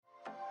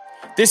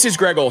This is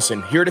Greg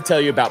Olson, here to tell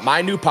you about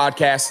my new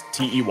podcast,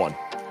 TE1.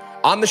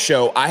 On the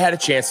show, I had a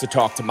chance to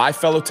talk to my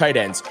fellow tight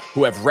ends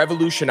who have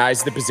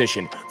revolutionized the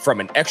position from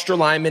an extra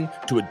lineman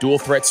to a dual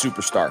threat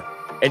superstar.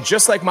 And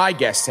just like my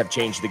guests have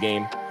changed the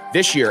game,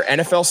 this year,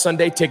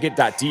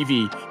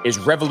 NFLSundayTicket.tv is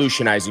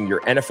revolutionizing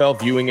your NFL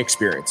viewing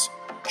experience.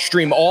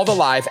 Stream all the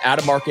live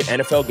out-of-market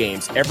NFL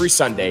games every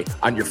Sunday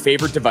on your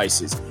favorite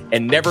devices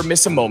and never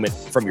miss a moment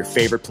from your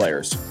favorite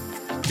players.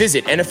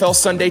 Visit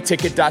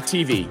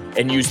NFLSundayTicket.tv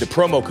and use the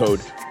promo code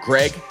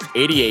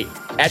GREG88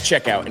 at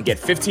checkout and get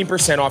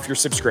 15% off your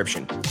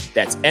subscription.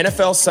 That's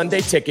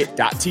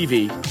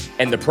NFLSundayTicket.tv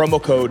and the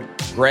promo code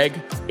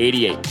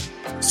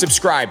GREG88.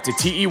 Subscribe to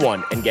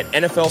TE1 and get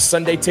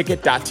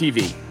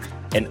NFLSundayTicket.tv,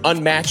 an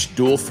unmatched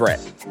dual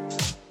threat.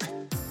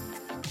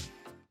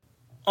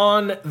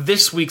 On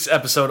this week's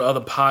episode of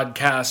the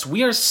podcast,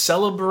 we are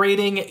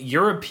celebrating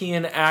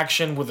European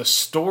action with a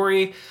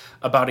story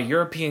about a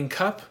European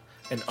Cup,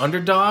 an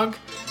underdog,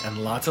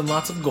 and lots of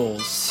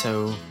goals.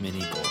 So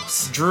many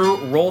goals. Drew,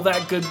 roll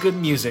that good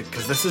music,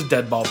 because this is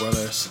Dead Ball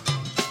Brothers.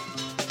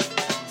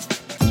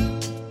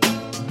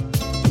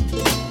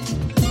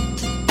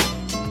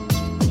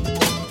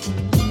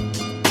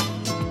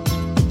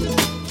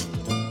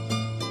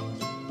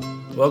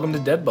 Welcome to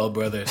Dead Ball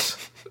Brothers,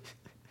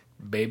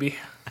 baby.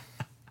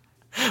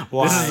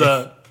 Why? This is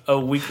a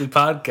weekly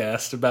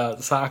podcast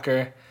about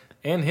soccer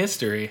and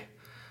history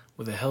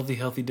with a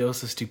healthy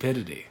dose of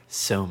stupidity.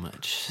 So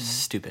much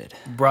stupid.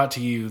 Brought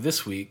to you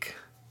this week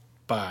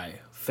by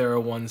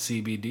TheraOne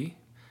CBD,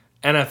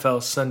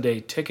 NFL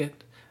Sunday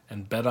Ticket,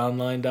 and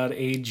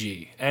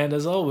BetOnline.ag. And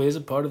as always,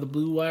 a part of the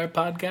Blue Wire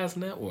Podcast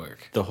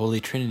Network. The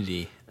holy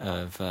trinity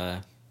of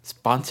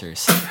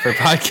sponsors for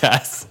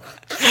podcasts.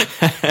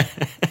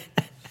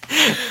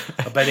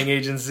 A betting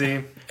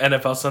agency,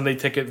 NFL Sunday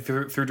Ticket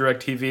through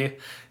DirecTV,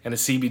 and a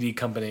CBD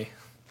company.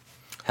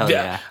 Hell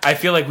yeah. I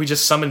feel like we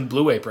just summoned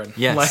Blue Apron.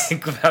 Yes.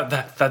 Like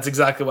that's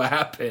exactly what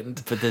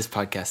happened. But this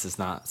podcast is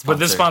not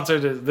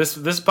sponsored. But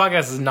this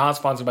podcast is not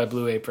sponsored by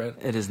Blue Apron.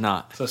 It is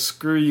not. So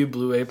screw you,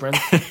 Blue Apron.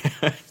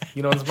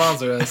 You don't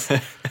sponsor us.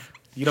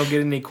 You don't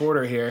get any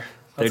quarter here.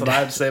 That's what I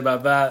have to say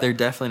about that. They're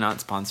definitely not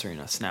sponsoring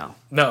us now.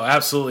 No,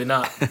 absolutely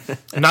not.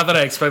 Not that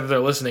I expect that they're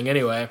listening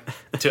anyway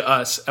to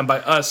us. And by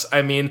us,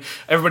 I mean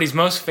everybody's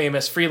most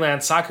famous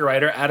freelance soccer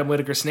writer, Adam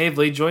Whitaker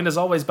Snavely, joined as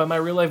always by my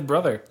real-life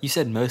brother. You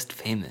said most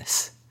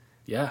famous.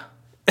 Yeah.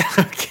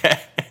 Okay.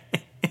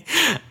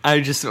 I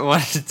just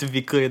wanted to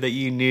be clear that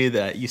you knew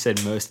that. You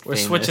said most We're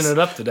famous. switching it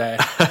up today.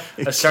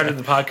 I started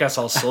the podcast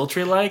all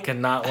sultry-like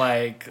and not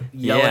like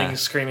yelling,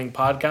 screaming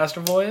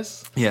podcaster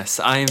voice. Yes,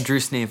 I am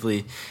Drew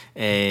Snavely,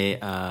 a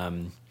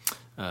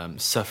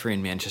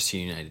suffering Manchester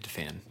United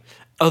fan.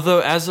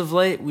 Although, as of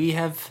late, we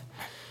have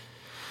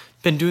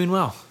been doing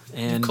well.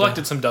 And You've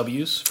collected some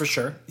W's, for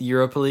sure.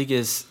 Europa League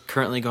is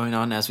currently going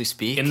on as we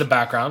speak. In the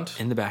background.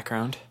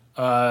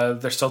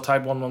 They're still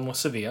tied 1-1 with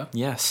Sevilla.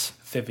 Yes.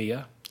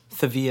 Sevilla.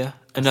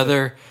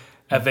 Another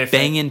FA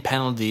banging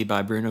penalty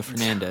by Bruno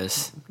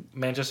Fernandes.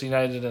 Manchester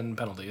United and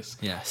penalties.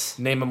 Yes.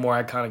 Name a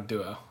more iconic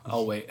duo.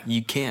 I'll wait.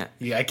 You can't.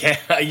 Yeah, I can't.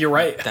 You're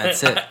right.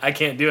 That's it. I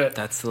can't do it.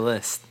 That's the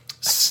list.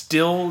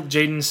 Still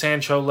Jadon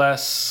Sancho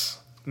less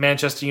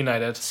Manchester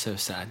United. So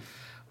sad.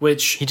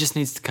 Which... He just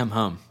needs to come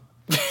home.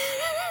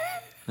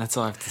 That's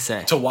all I have to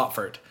say. To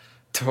Watford.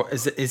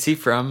 Is he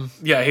from?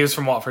 Yeah, he was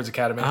from Watford's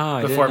academy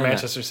before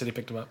Manchester City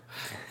picked him up.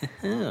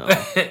 Oh.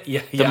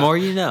 yeah. The more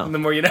you know. The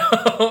more you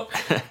know.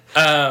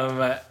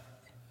 I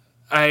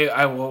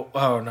will.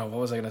 Oh no, what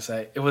was I gonna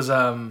say? It was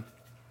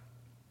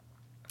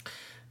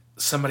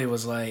somebody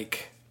was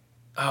like,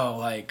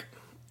 that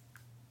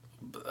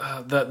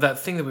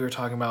thing that we were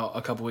talking about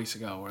a couple weeks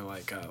ago, where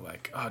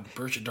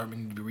Borussia Dortmund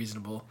need to be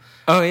reasonable.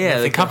 Oh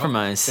yeah, the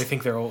compromise. They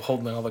think they're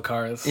holding all the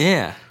cards.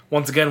 Yeah.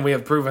 Once again, we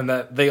have proven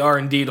that they are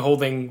indeed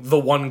holding the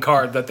one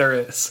card that there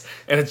is,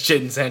 and it's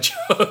Jadon Sancho.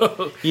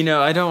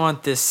 I don't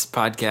want this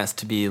podcast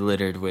to be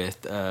littered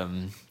with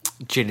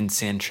Jadon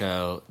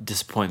Sancho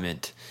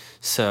disappointment.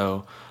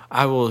 So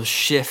I will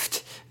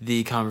shift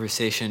the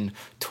conversation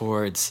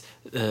towards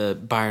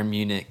Bayern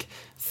Munich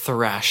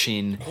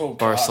thrashing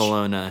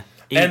Barcelona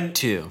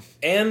 8-2.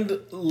 And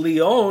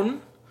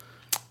Lyon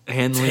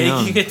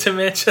taking it to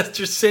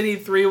Manchester City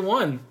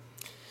 3-1.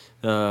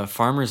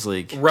 Farmers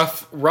League.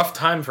 Rough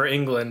time for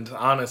England,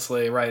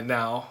 honestly, right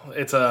now.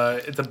 It's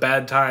a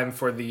bad time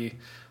for the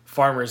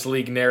Farmers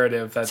League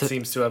narrative that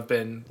seems to have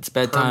been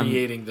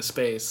permeating the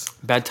space.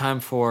 Bad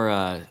time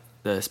for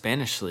the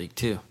Spanish League,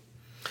 too.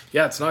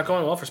 Yeah, it's not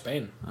going well for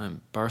Spain.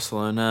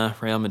 Barcelona,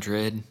 Real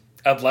Madrid.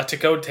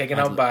 Atletico taken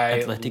out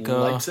by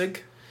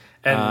Leipzig.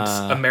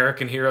 And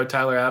American hero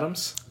Tyler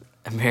Adams.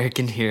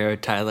 American hero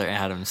Tyler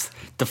Adams.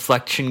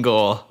 Deflection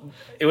goal.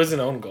 It was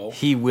an own goal.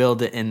 He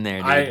willed it in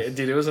there, dude.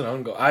 Dude, it was an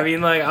own goal. I mean,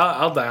 like,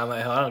 I'll die on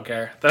that hill. I don't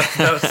care.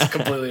 That was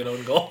completely an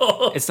own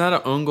goal. It's not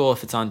an own goal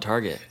if it's on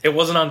target. It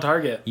wasn't on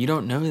target. You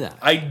don't know that.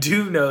 I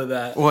do know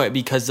that. What?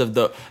 Because of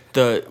the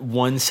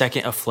 1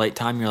 second of flight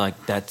time, you're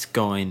like, that's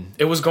going.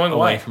 It was going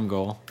away away from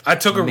goal. I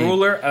took a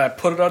ruler and I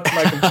put it up to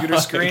my computer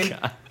screen.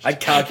 gosh. I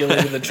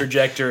calculated the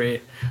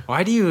trajectory.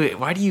 Why do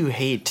you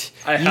hate?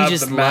 I you have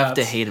just the love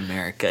to maps. hate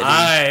America.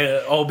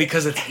 Dude.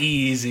 Because it's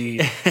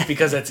easy.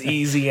 Because it's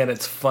easy and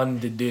it's fun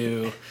to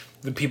do.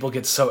 The people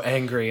get so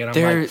angry, and I'm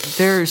There like,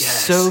 are yes,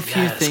 so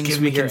few yes, things give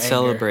we me your can anger.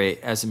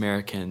 celebrate as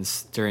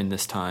Americans during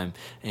this time,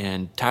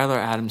 and Tyler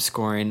Adams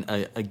scoring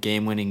a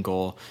game-winning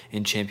goal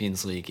in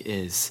Champions League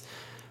is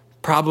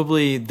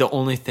probably the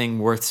only thing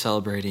worth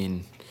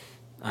celebrating.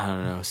 I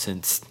don't know,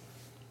 since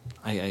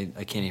I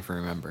can't even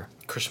remember.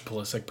 Christian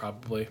Pulisic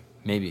probably.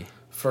 Maybe.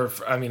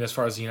 I mean, as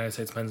far as the United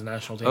States men's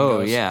national team Oh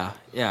goes. yeah.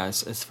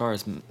 As far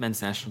as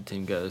men's national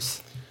team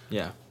goes,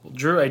 yeah.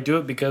 Drew, I do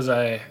it because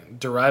I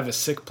derive a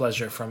sick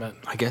pleasure from it.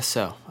 I guess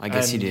so. I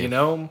guess And, you do. You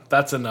know,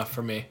 that's enough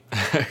for me.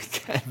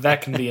 Okay.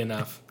 That can be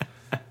enough.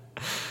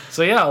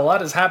 So yeah, a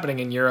lot is happening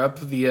in Europe.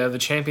 The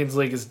Champions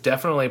League is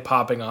definitely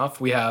popping off.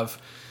 We have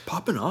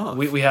Popping off.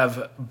 we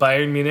have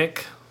Bayern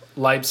Munich,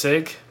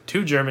 Leipzig,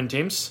 2 German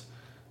teams,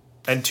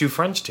 and 2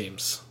 French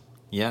teams,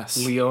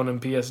 Yes. Lyon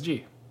and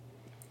PSG.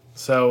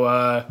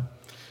 So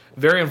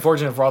very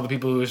unfortunate for all the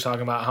people who were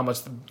talking about how much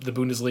the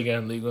Bundesliga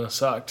and Liga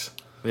sucked.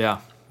 Yeah.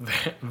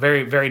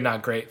 Very, very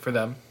not great for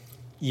them.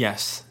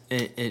 Yes,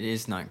 it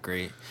is not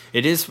great.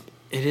 It is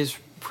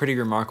pretty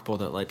remarkable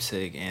that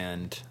Leipzig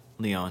and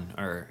Lyon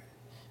are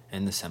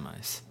in the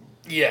semis.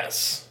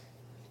 Yes.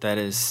 That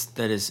is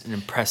an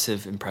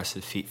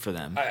impressive feat for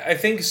them. I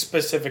think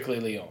specifically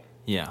Lyon.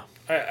 Yeah.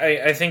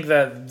 I think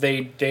that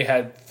they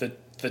had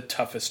the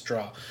toughest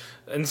draw.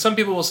 And some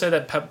people will say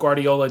that Pep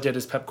Guardiola did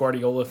his Pep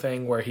Guardiola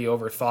thing where he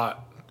overthought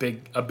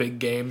a big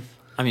game.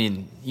 I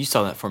mean, you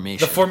saw that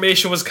formation. The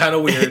formation was kind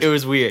of weird. It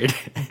was weird.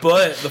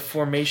 But the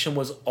formation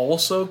was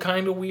also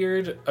kind of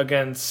weird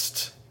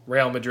against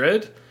Real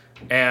Madrid,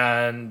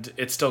 and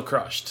it still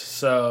crushed.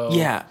 So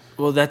Yeah.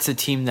 Well, that's a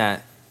team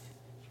that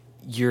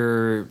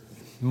you're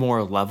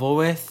more level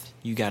with.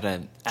 You got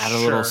to add a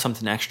little Sure.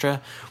 something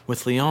extra.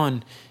 With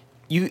Lyon,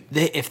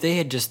 if they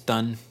had just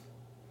done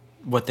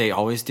what they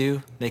always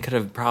do, they could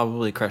have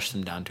probably crushed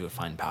them down to a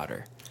fine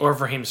powder. Or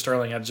if Raheem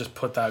Sterling had just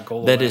put that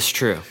goal That away. is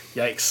true.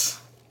 Yikes.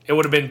 It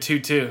would have been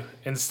 2-2.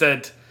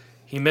 Instead,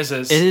 he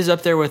misses. It is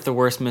up there with the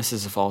worst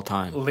misses of all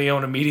time,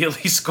 Leon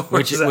immediately scores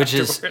which is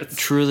afterwards.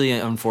 truly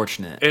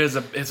unfortunate.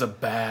 It's a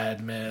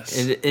bad miss.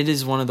 It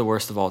is one of the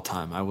worst of all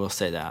time. I will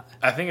say that.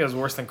 I think it was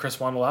worse than Chris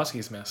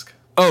Wondolowski's miss.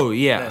 Oh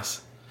yeah,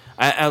 Miss.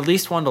 at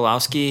least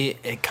Wondolowski,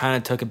 it kind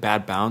of took a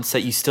bad bounce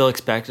that you still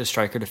expect a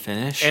striker to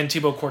finish. And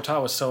Thibaut Courtois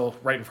was still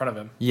right in front of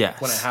him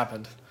Yes. when it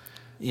happened.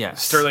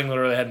 Yes, Sterling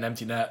literally had an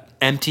empty net.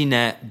 empty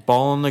net,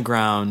 ball on the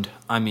ground.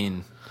 I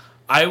mean,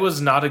 I was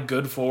not a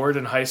good forward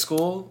in high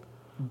school,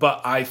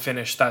 but I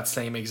finished that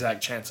same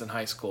exact chance in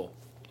high school.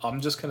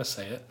 I'm just going to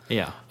say it.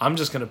 yeah, I'm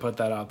just going to put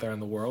that out there in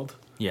the world.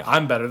 Yeah.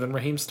 I'm better than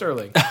Raheem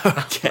Sterling.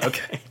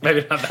 okay.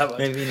 Maybe not that much.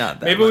 Maybe not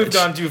that Maybe we've much.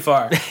 gone too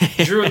far.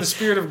 Drew, in the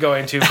spirit of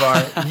going too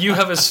far, you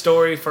have a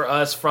story for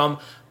us from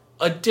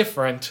a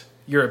different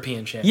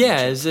European championship. Yeah,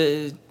 it's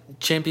a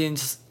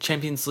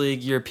Champions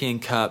League European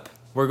Cup.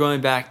 We're going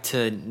back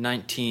to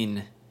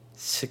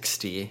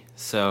 1960.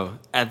 So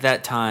at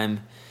that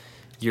time,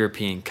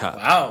 European Cup.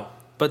 Wow.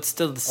 But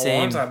still the A long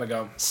same time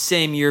ago.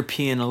 same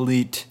European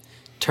elite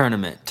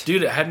tournament.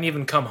 Dude, it hadn't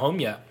even come home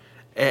yet.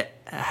 It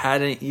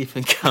hadn't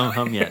even come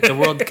home yet. The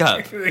World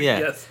Cup.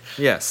 Yeah.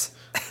 Yes.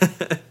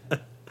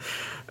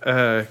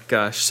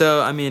 Gosh.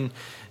 So I mean,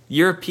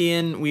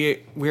 European.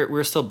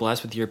 We're still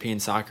blessed with European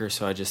soccer.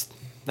 So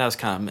that was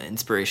kind of my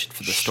inspiration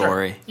for the Sure.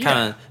 story. Yeah.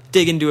 Kind of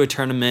dig into a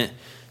tournament,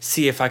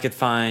 see if I could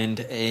find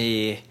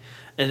an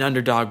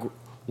underdog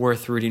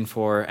worth rooting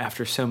for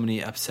after so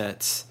many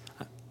upsets.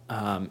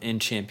 In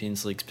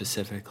Champions League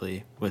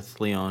specifically with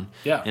Lyon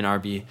Yeah. and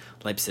RB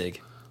Leipzig.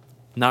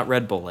 Not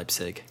Red Bull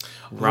Leipzig.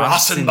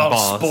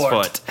 Rasenball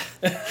Sport.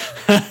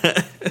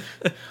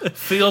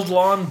 Field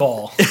lawn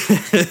ball.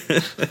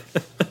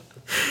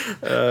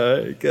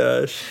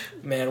 Gosh.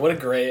 Man, what a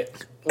great.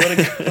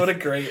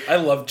 I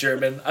love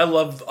German. I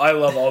love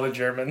all the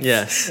Germans.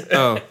 Yes.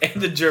 Oh,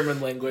 And the German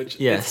language.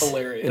 yes. It's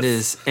hilarious. It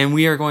is. And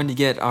we are going to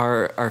get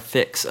our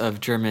fix of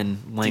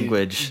German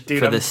language Dude,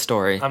 for I'm- this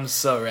story. I'm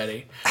so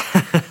ready.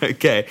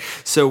 Okay.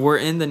 So we're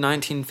in the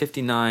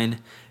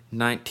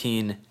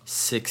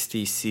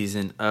 1959-1960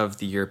 season of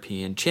the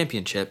European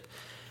Championship,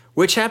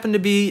 which happened to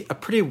be a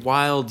pretty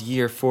wild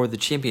year for the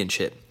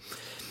championship.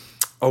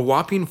 A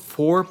whopping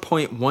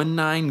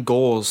 4.19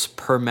 goals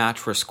per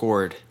match were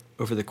scored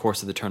over the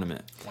course of the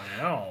tournament.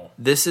 Wow.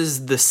 This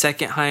is the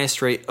second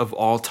highest rate of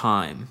all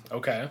time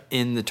Okay.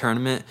 in the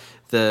tournament.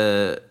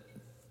 The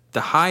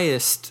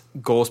highest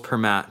goals per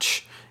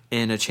match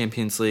in a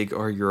Champions League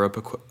or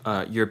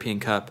European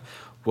Cup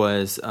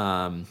was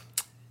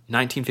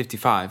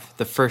 1955,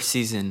 the first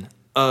season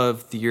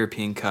of the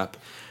European Cup,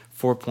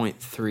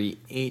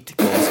 4.38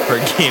 goals per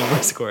game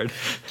were scored.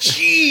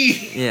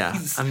 Jeez. Yeah,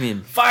 I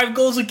mean, 5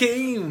 goals a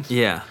game.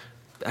 yeah,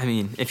 I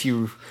mean, if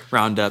you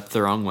round up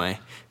the wrong way,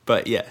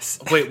 but yes.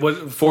 Wait, what?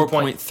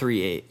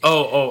 4.38.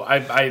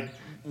 I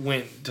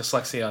went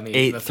dyslexia on the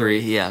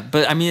 8-3, yeah.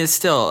 But I mean, it's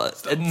still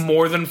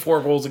more than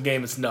 4 goals a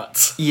game. It's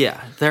nuts. Yeah,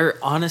 there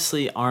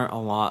honestly aren't a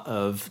lot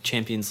of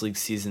Champions League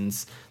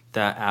seasons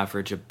that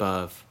average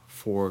above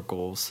 4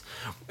 goals.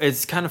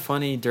 It's kind of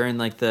funny during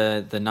like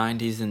the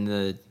 90s and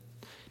the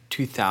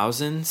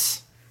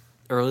 2000s,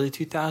 early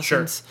 2000s.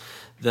 Sure.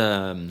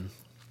 The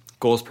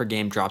goals per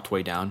game dropped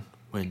way down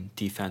when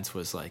defense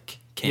was like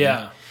king.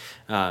 Yeah.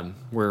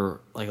 We're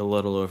like a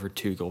little over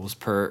 2 goals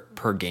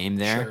per game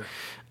there.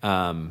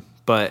 Sure.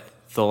 But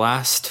the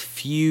last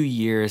few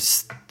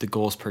years, the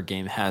goals per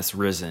game has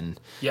risen.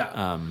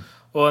 Yeah.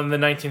 Well, and the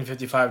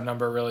 1955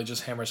 number really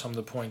just hammers home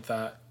the point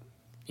that,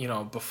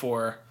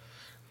 before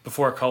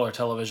color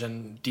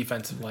television,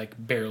 defense like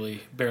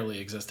barely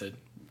existed.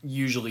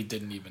 Usually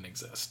didn't even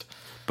exist.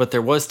 But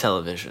there was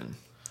television.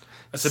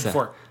 I said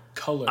before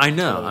color. I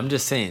know. television. I'm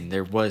just saying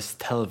there was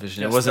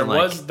television. Yes, it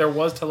wasn't there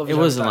was television.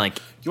 It wasn't like.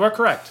 You are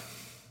correct.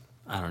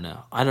 I don't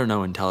know. I don't know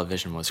when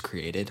television was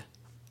created,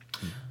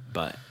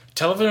 but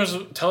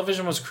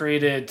Television was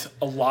created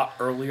a lot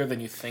earlier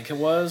than you think it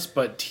was,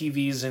 but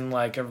TVs in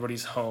like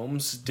everybody's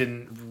homes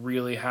didn't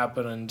really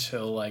happen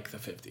until like the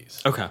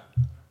 50s. okay,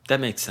 that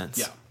makes sense.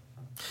 Yeah.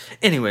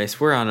 Anyways,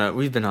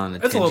 we've been on a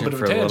It's a tangent little bit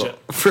of a tangent.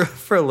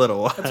 for a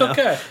little while. It's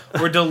okay.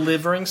 We're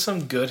delivering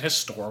some good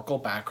historical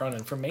background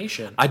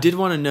information. I did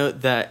want to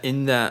note that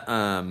in that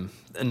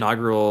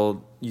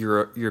inaugural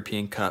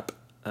European Cup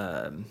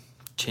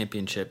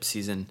championship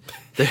season,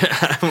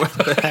 what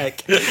the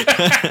heck?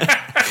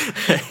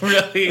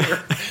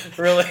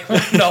 really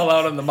went all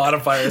out on the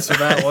modifiers for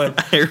that one.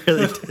 I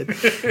really did.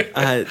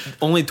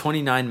 Only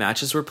 29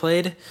 matches were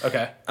played.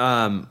 Okay.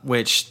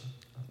 Which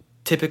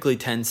typically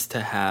tends to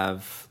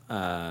have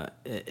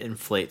it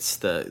inflates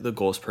the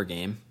goals per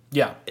game.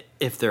 Yeah.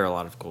 If there are a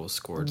lot of goals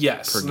scored.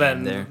 Yes. Per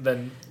game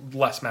then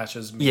less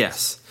matches. Means.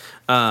 Yes.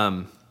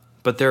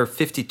 But there are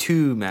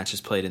 52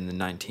 matches played in the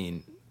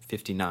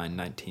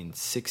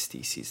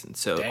 1959-1960 season,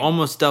 so Dang.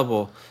 almost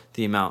double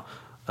the amount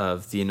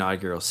of the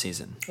inaugural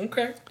season.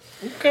 Okay.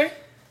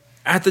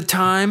 At the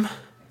time,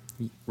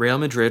 Real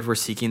Madrid were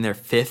seeking their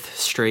 5th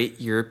straight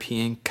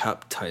European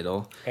Cup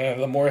title.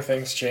 And the more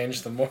things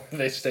change, the more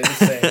they stay the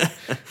same.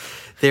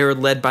 They were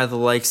led by the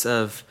likes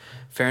of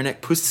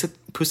Ferenc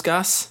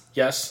Puskás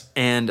Yes.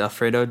 and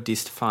Alfredo Di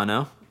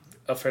Stefano.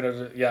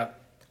 Alfredo, yeah.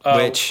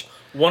 Which...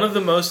 One of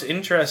the most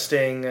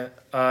interesting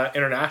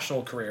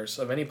international careers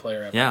of any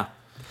player ever. Yeah.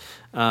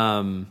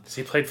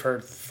 He played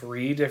for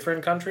 3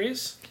 different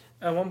countries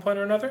at one point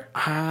or another?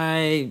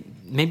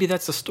 Maybe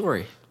that's a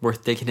story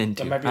worth digging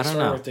into. That might be a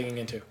story worth digging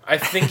into. I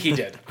think he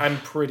did. I'm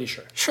pretty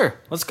sure. Sure,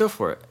 let's go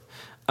for it.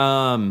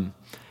 I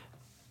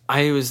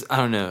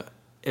don't know.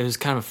 It was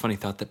kind of a funny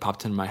thought that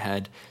popped into my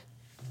head.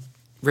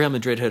 Real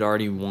Madrid had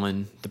already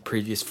won the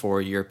previous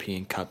 4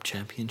 European Cup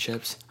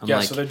championships. So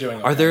they're doing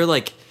okay. Are there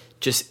like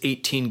just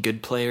 18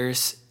 good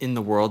players in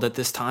the world at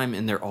this time,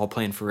 and they're all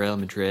playing for Real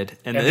Madrid?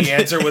 And the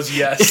answer was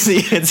yes. And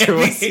the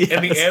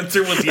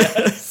answer was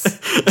yes.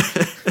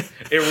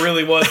 It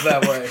really was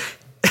that way.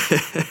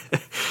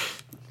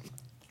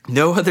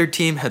 No other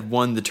team had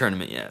won the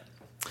tournament yet.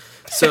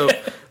 So,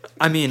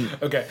 I mean...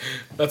 Okay.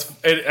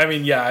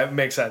 It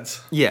makes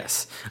sense.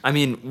 Yes. I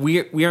mean,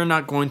 we are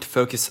not going to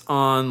focus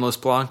on Los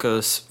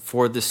Blancos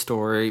for this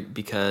story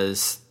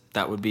because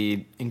that would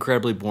be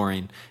incredibly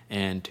boring,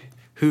 and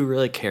who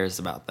really cares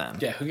about them?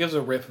 Yeah, who gives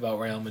a rip about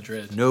Real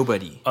Madrid?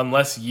 Nobody.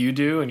 Unless you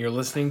do and you're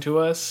listening to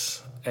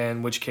us,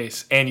 in which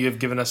case, and you have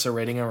given us a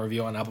rating and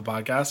review on Apple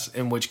Podcasts,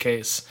 in which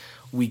case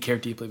we care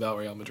deeply about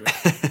Real Madrid.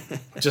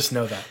 Just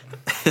know that.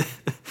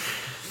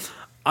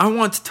 I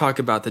want to talk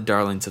about the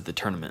darlings of the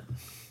tournament.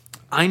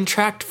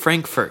 Eintracht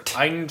Frankfurt.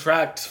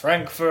 Eintracht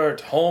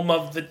Frankfurt, home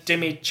of the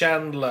Timmy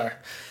Chandler.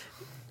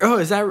 Oh,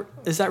 is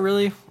that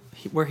really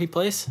where he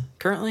plays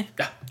currently?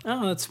 Yeah.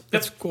 Oh,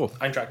 that's cool.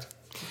 Eintracht.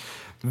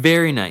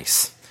 Very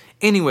nice.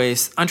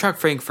 Anyways, Eintracht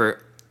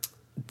Frankfurt,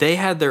 they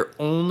had their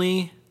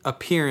only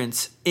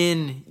appearance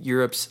in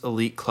Europe's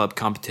elite club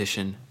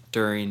competition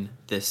during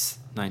this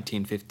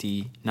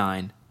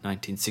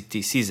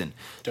 1959-1960 season.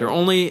 Their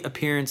only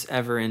appearance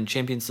ever in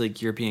Champions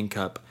League European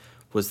Cup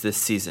was this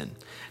season.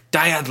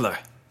 Die Adler.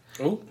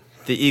 Ooh.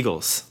 The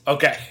Eagles.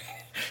 Okay.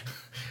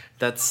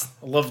 I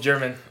love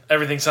German.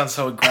 Everything sounds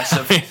so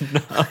aggressive.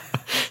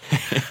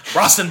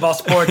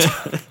 Rasenballsport.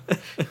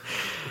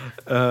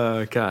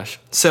 Gosh.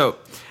 So,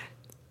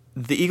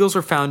 the Eagles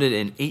were founded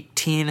in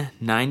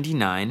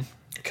 1899.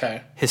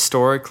 Okay.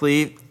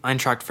 Historically,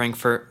 Eintracht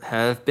Frankfurt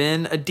have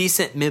been a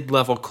decent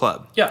mid-level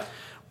club. Yeah.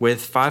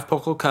 With 5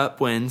 Pokal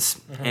Cup wins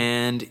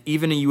and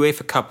even a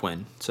UEFA Cup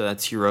win. So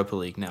that's Europa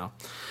League now.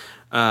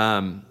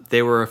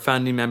 They were a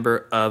founding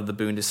member of the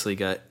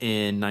Bundesliga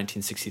in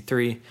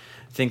 1963. I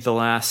think the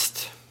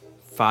last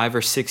 5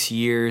 or 6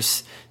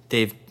 years,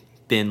 they've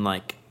been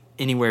like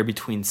anywhere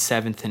between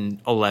 7th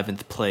and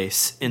 11th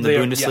place in the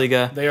Bundesliga.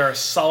 Yeah, they are a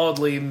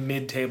solidly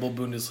mid-table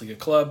Bundesliga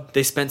club.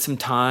 They spent some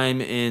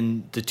time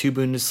in the 2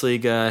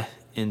 Bundesliga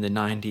in the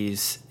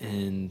 90s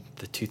and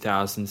the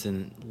 2000s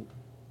and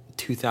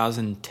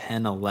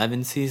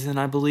 2010-11 season,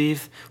 I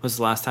believe, was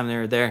the last time they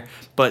were there.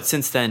 But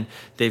since then,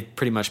 they've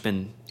pretty much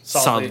been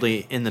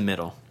solidly in the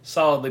middle.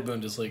 Solidly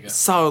Bundesliga.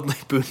 Solidly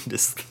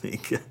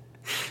Bundesliga.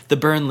 The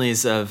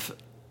Burnleys of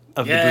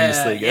the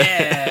Bundesliga.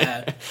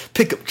 Yeah.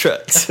 Pickup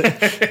trucks.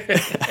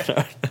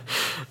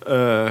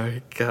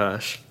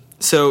 Gosh.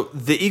 So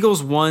the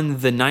Eagles won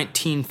the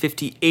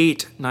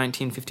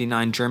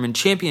 1958-1959 German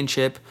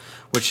Championship,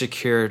 which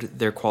secured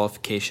their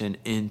qualification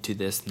into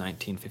this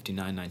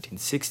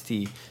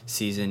 1959-1960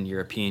 season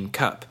European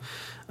Cup.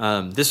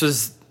 This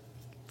was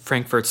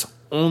Frankfurt's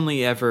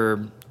only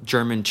ever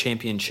German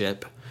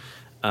championship.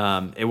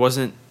 It's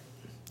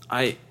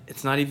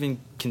not even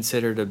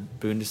considered a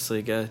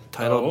Bundesliga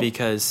title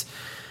because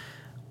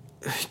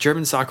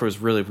German soccer was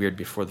really weird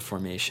before the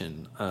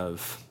formation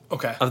of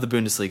the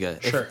Bundesliga.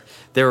 Sure.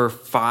 There were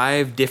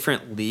 5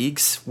 different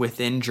leagues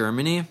within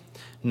Germany: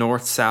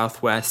 North,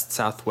 South, West,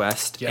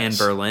 Southwest, and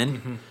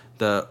Berlin,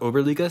 the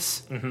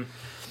Oberligas.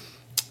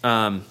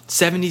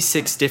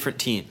 76 different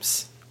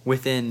teams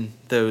within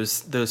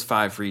those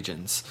 5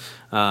 regions.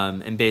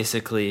 And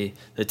basically,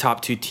 the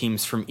top 2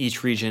 teams from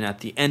each region at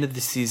the end of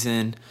the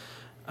season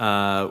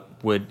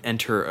would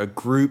enter a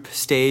group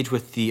stage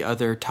with the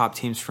other top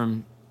teams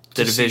from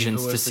the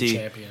divisions to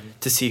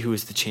see who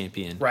was the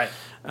champion. Right.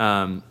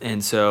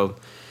 And so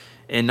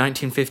in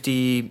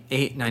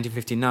 1958,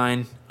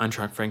 1959,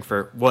 Eintracht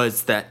Frankfurt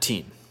was that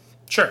team.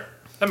 Sure.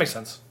 That makes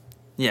sense.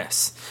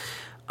 Yes.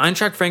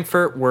 Eintracht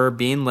Frankfurt were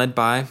being led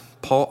by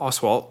Paul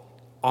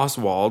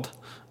Oswald.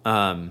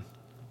 And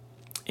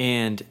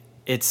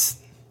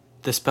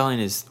the spelling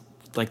is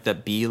like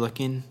that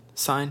B-looking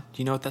sign.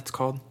 Do you know what that's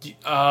called?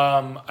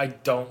 I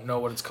don't know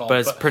what it's called. But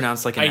it's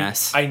pronounced like an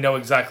S. I know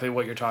exactly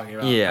what you're talking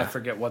about. Yeah. I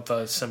forget what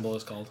the symbol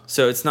is called.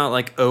 So it's not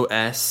like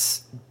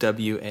OSWALD.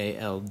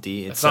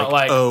 It's not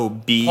like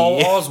OB.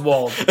 Paul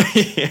Oswald.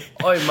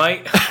 Hi,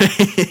 mate.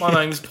 My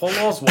name's Paul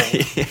Oswald.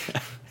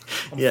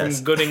 I'm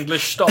from Good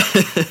English Stock.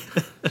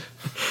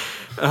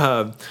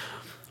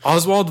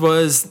 Oswald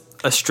was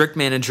a strict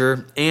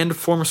manager and a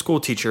former school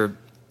teacher,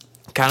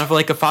 kind of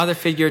like a father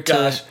figure to...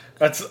 Gosh,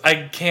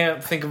 I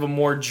can't think of a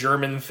more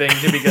German thing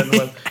to begin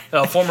with.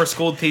 A former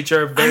school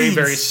teacher, very,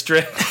 very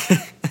strict.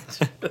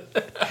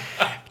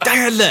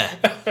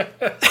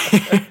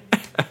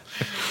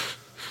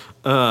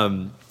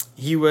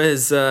 He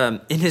was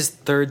in his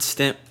 3rd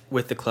stint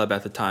with the club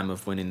at the time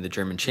of winning the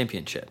German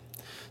championship.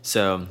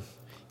 So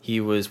he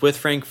was with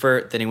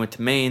Frankfurt, then he went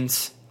to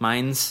Mainz.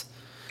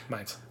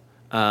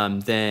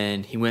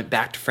 Then he went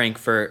back to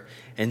Frankfurt,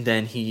 and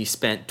then he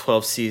spent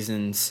 12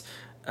 seasons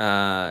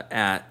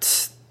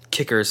at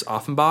Kickers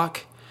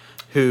Offenbach,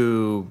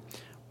 who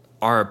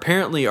are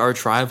apparently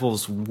arch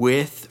rivals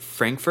with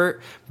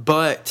Frankfurt,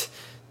 but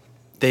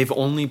they've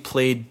only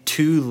played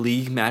 2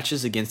 league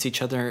matches against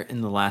each other in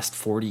the last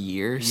 40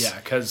 years. Yeah,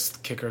 because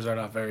Kickers are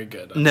not very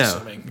good, I'm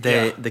assuming.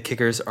 The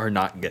Kickers are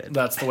not good.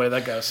 That's the way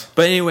that goes.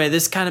 But anyway,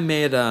 this kind of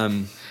made Paul...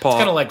 It's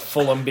kind of like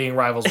Fulham being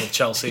rivals with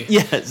Chelsea.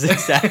 Yes,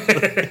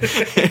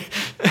 exactly.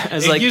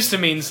 It used to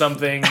mean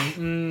something,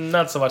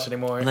 not so much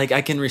anymore. Like,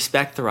 I can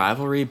respect the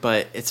rivalry,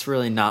 but it's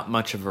really not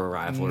much of a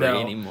rivalry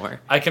anymore.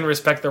 I can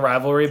respect the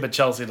rivalry, but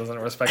Chelsea doesn't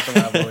respect the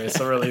rivalry,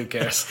 so really, who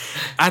cares?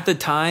 At the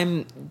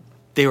time,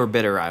 they were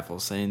bitter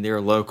rivals. I mean, they were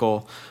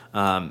local.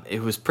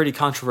 It was pretty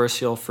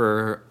controversial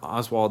for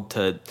Oswald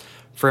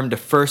for him to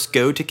first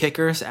go to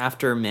Kickers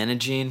after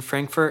managing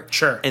Frankfurt.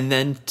 Sure. And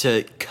then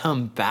to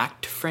come back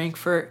to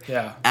Frankfurt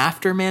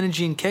after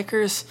managing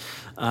Kickers.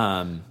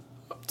 I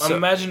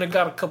imagine it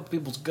got a couple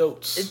people's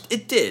goats.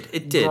 It did.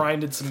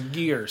 Grinded some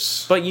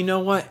gears. But you know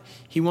what?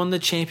 He won the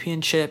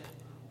championship.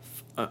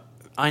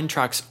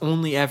 Eintracht's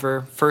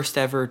first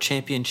ever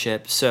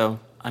championship. So,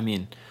 I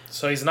mean...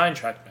 So he's an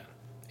Eintracht man.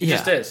 He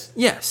just is.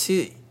 Yes,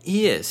 he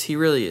is. He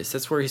really is.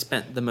 That's where he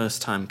spent the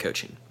most time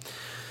coaching.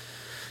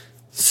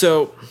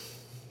 So,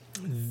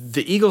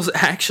 the Eagles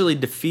actually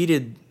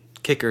defeated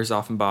Kickers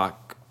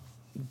Offenbach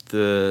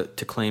to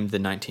claim the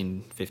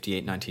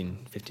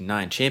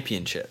 1958-1959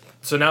 championship.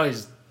 So now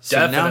he's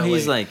definitely...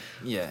 he's like,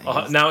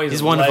 now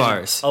he's one of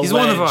ours. He's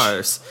one of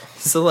ours.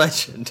 He's a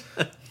legend.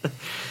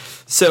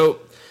 So,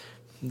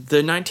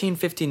 the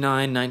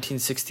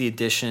 1959-1960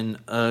 edition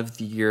of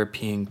the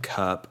European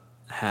Cup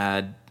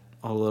had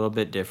a little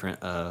bit different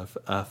of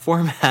a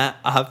format,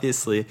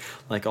 obviously,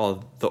 like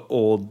all the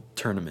old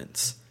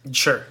tournaments.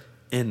 Sure.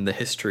 In the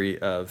history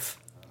of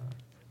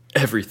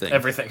everything.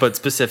 But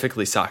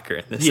specifically soccer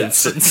in this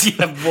instance.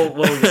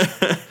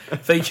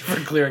 Thank you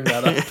for clearing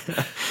that up.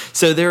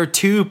 So there are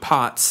 2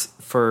 pots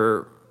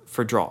for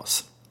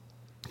draws.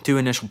 2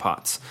 initial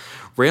pots.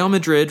 Real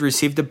Madrid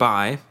received a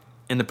bye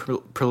in the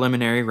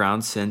preliminary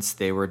round since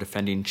they were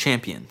defending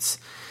champions.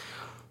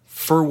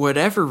 For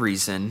whatever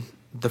reason,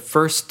 the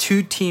first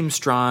 2 teams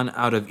drawn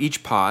out of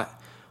each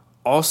pot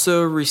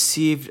also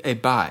received a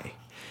bye,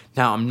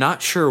 Now, I'm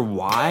not sure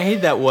why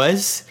that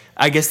was.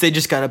 I guess they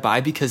just got a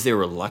bye because they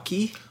were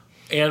lucky.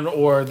 And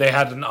or they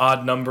had an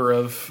odd number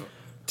of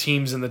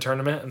teams in the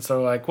tournament, and so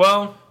they're like,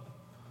 well,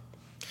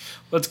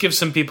 let's give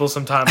some people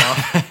some time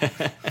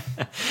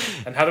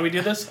off. And how do we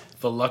do this?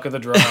 The luck of the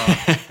draw.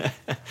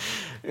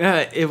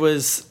 It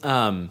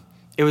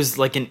was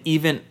like an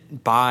even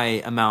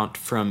bye amount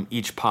from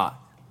each pot.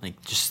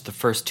 Like just the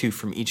first two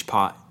from each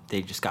pot,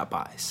 they just got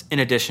buys. In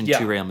addition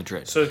to Real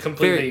Madrid. So it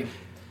completely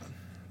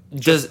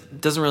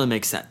doesn't really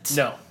make sense.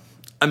 No.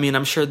 I mean,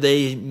 I'm sure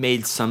they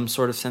made some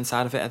sort of sense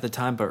out of it at the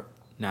time, but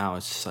now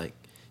it's just like,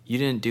 you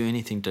didn't do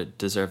anything to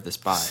deserve this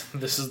bye.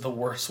 This is the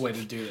worst way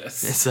to do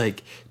this. It's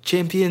like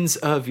champions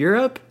of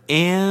Europe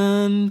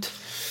and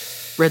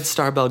Red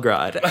Star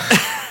Belgrade.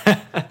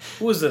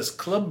 Who is this?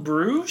 Club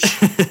Bruges?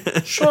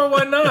 Sure,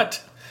 why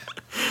not?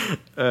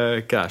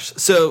 Gosh.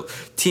 So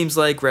teams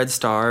like Red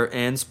Star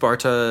and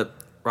Sparta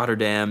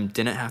Rotterdam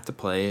didn't have to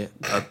play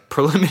a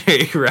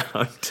preliminary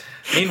round.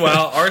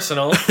 Meanwhile,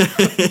 Arsenal.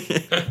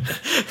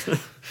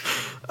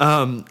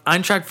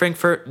 Eintracht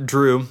Frankfurt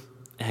drew,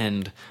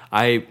 and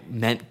I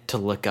meant to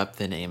look up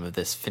the name of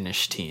this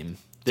Finnish team.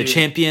 The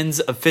champions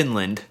of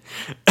Finland,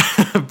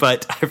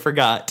 but I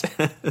forgot.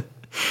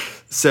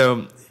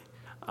 So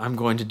I'm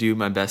going to do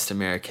my best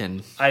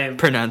American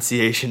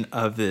pronunciation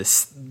of the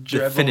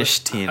Finnish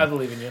team. I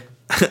believe in you.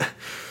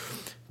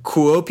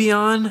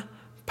 Kuopion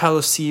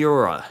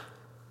Palloseura.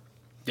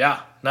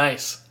 Yeah,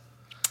 nice.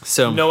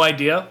 So no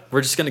idea.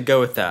 We're just going to go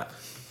with that.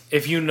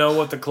 If you know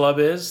what the club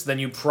is, then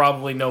you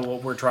probably know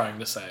what we're trying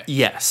to say.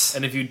 Yes.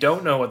 And if you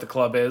don't know what the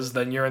club is,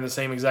 then you're in the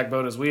same exact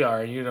boat as we are,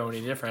 and you know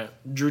any different.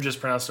 Drew just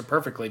pronounced it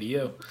perfectly to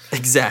you.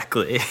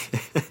 Exactly.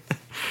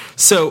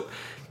 So,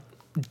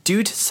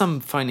 due to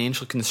some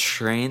financial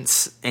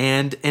constraints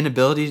and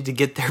inability to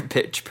get their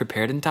pitch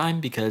prepared in time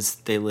because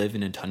they live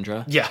in a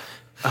tundra,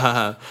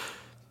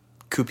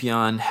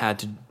 Kuopion had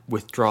to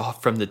withdraw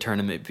from the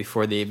tournament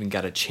before they even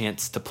got a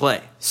chance to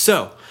play.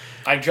 So,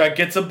 Eintracht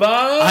gets a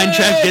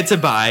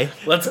bye.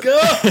 Let's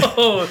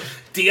go.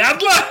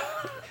 Diabla.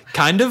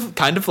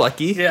 Kind of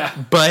lucky. Yeah.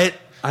 But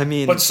I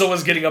mean, but so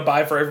was getting a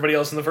bye for everybody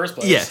else in the first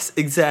place. Yes,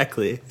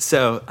 exactly.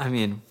 So, I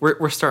mean,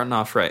 we're starting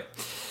off right.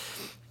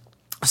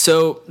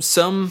 So,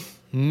 some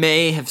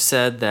may have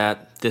said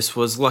that this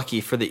was lucky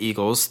for the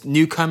Eagles,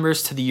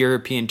 newcomers to the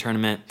European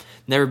tournament,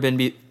 never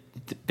been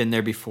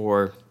there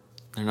before.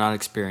 They're not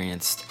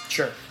experienced.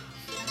 Sure.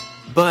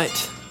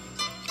 But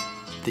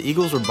the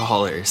Eagles were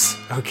ballers,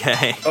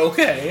 okay?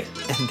 Okay.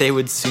 And they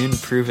would soon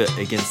prove it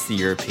against the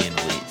European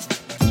elite.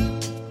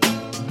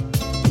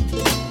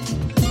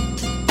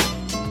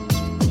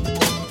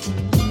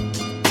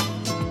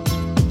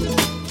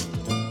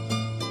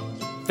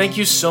 Thank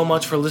you so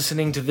much for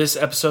listening to this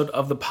episode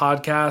of the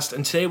podcast.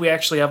 And today we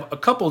actually have a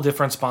couple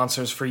different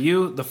sponsors for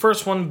you. The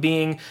first one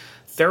being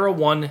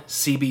TheraOne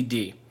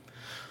CBD.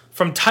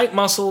 From tight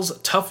muscles,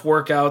 tough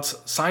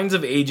workouts, signs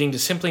of aging, to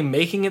simply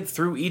making it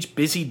through each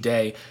busy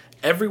day,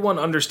 everyone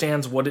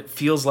understands what it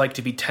feels like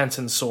to be tense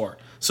and sore.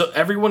 So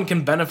everyone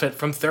can benefit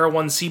from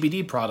TheraOne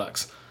CBD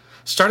products.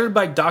 Started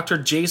by Dr.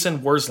 Jason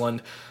Wersland,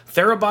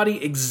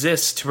 TheraBody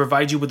exists to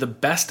provide you with the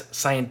best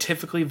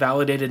scientifically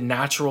validated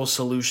natural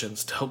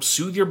solutions to help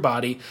soothe your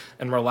body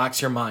and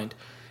relax your mind.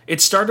 It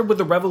started with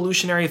the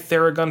revolutionary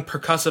Theragun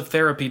percussive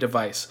therapy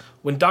device,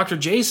 when Dr.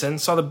 Jason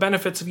saw the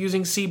benefits of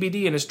using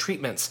CBD in his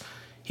treatments.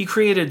 He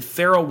created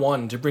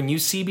TheraOne to bring you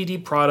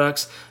CBD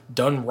products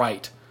done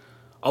right.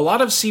 A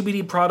lot of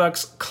CBD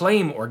products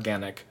claim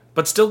organic,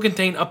 but still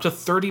contain up to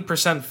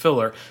 30%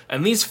 filler,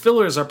 and these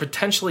fillers are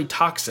potentially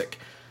toxic.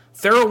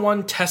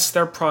 TheraOne tests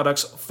their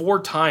products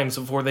 4 times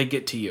before they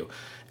get to you.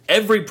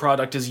 Every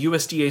product is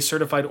USDA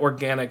certified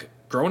organic,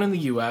 grown in the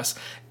US,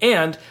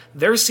 and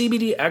their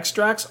CBD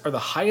extracts are the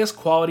highest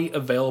quality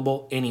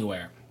available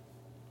anywhere.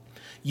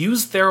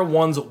 Use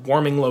TheraOne's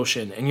warming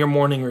lotion in your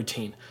morning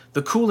routine,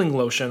 the cooling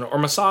lotion or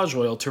massage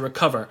oil to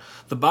recover,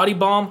 the body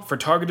balm for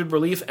targeted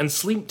relief, and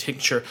sleep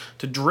tincture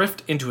to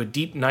drift into a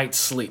deep night's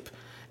sleep.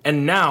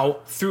 And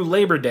now, through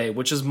Labor Day,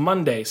 which is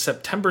Monday,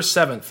 September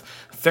 7th,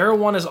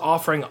 TheraOne is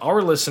offering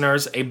our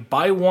listeners a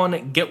buy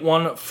one, get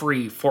one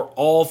free for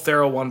all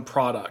TheraOne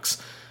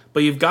products.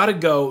 But you've got to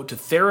go to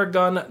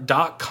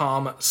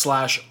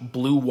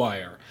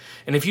theragun.com/bluewire.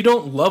 And if you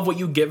don't love what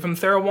you get from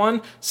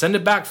TheraOne, send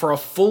it back for a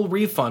full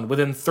refund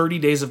within 30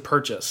 days of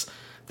purchase.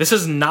 This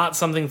is not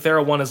something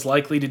TheraOne is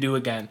likely to do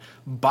again.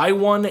 Buy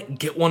one,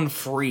 get one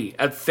free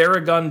at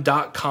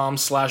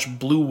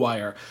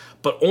theragun.com/bluewire,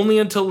 but only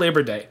until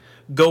Labor Day.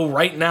 Go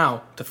right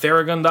now to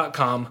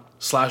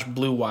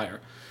theragun.com/bluewire.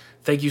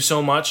 Thank you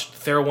so much,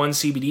 TheraOne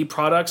CBD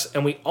products.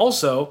 And we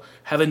also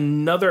have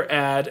another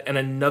ad and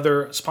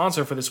another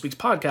sponsor for this week's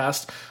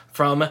podcast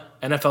from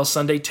NFL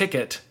Sunday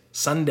Ticket.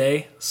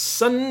 Sundays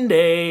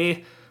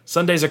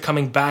are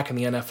coming back in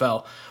the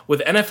NFL.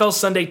 With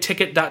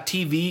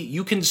NFLSundayTicket.tv,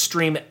 you can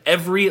stream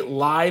every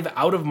live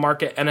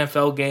out-of-market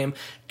NFL game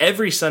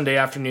every Sunday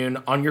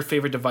afternoon on your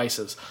favorite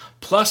devices.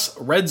 Plus,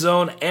 Red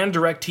Zone and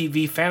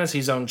DirecTV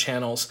Fantasy Zone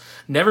channels.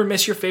 Never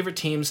miss your favorite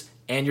teams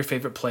and your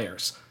favorite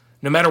players.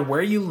 No matter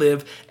where you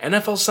live,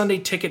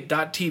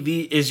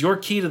 NFLSundayTicket.tv is your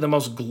key to the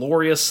most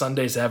glorious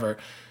Sundays ever.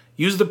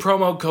 Use the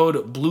promo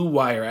code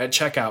BLUEWIRE at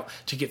checkout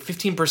to get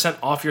 15%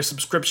 off your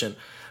subscription.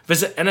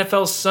 Visit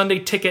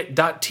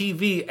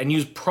NFLSundayTicket.tv and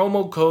use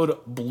promo code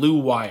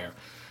BLUEWIRE.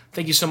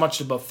 Thank you so much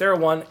to both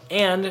TheraOne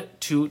and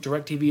to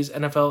DirecTV's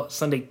NFL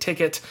Sunday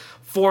Ticket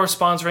for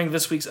sponsoring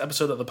this week's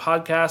episode of the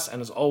podcast.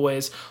 And as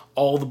always,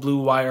 all the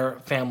Blue Wire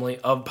family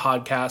of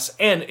podcasts.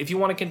 And if you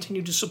want to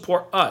continue to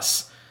support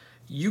us,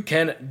 you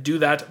can do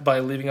that by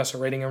leaving us a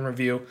rating and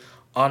review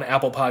on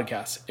Apple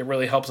Podcasts. It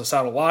really helps us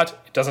out a lot.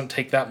 It doesn't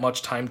take that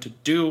much time to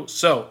do.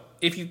 So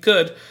if you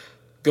could,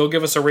 go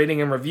give us a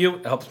rating and review.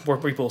 It helps more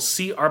people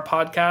see our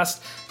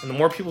podcast. And the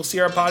more people see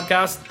our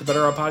podcast, the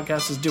better our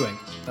podcast is doing.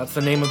 That's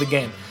the name of the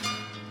game.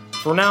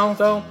 For now,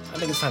 though, I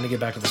think it's time to get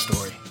back to the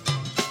story.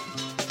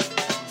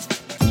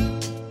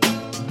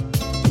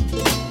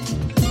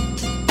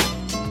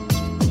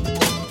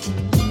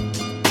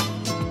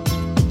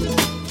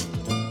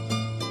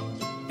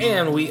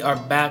 And we are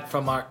back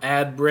from our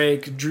ad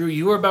break. Drew,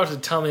 you were about to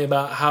tell me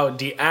about how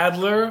D.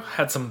 Adler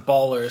had some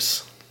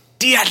ballers.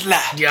 D. Adler!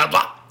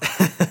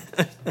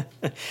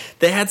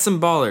 They had some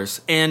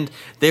ballers, and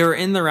they were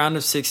in the round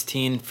of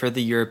 16 for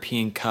the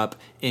European Cup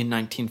in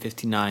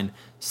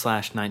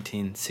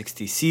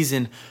 1959/1960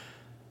 season,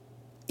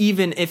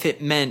 even if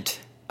it meant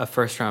a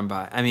first-round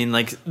bye. I mean,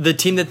 like, the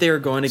team that they were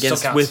going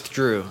against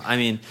withdrew. I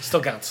mean...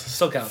 Still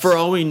counts. For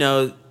all we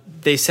know,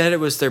 they said it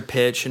was their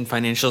pitch and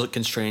financial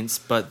constraints,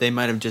 but they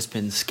might have just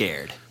been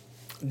scared.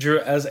 Drew,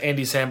 as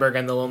Andy Samberg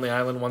and The Lonely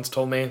Island once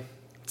told me,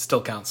 it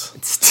still counts.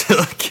 It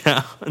still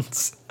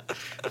counts.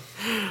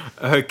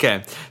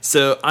 Okay,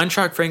 so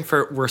Eintracht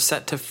Frankfurt were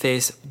set to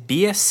face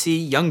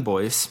BSC Young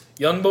Boys.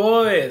 Young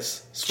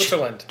Boys,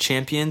 Switzerland.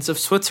 Champions of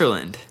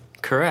Switzerland,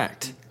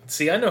 correct.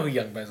 See, I know who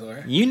Young Boys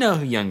are. You know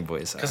who Young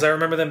Boys are. Because I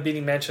remember them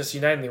beating Manchester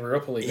United in the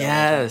Europa League.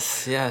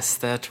 Yes,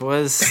 that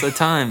was the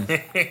time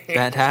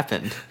that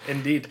happened.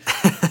 Indeed.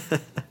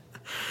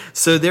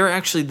 So they were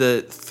actually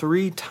the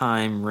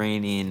 3-time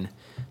reigning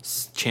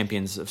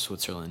champions of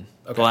Switzerland.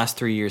 Okay. The last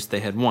 3 years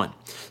they had won.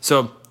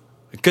 So,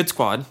 a good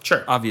squad,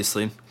 sure.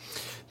 Obviously.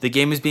 The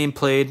game was being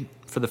played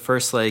for the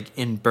first leg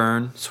in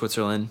Bern,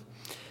 Switzerland.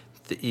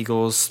 The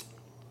Eagles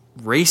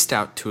raced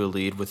out to a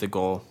lead with a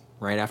goal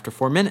right after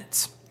 4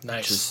 minutes. Nice.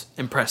 Which is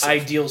impressive.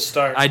 Ideal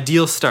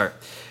start.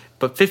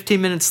 But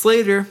 15 minutes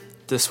later,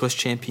 the Swiss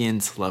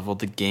champions leveled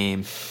the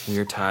game. We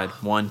were tied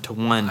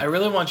 1-1. I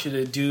really want you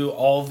to do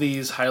all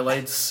these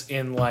highlights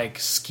in, like,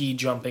 ski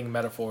jumping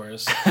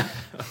metaphors.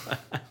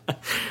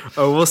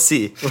 Oh, we'll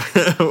see.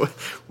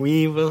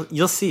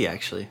 You'll see,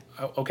 actually.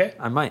 Okay.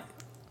 I might.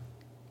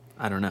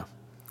 I don't know.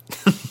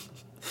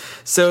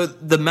 So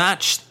the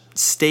match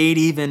stayed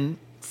even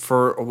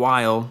for a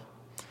while,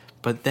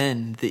 but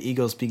then the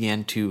Eagles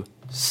began to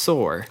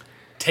soar.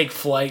 Take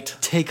flight.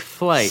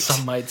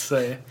 Some might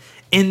say.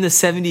 In the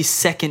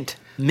 72nd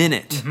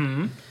minute,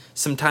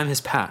 some time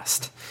has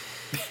passed.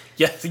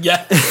 Yes.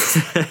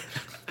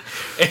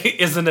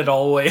 Isn't it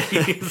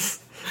always?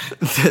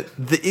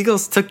 The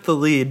Eagles took the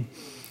lead,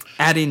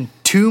 adding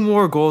 2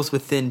 more goals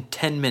within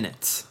 10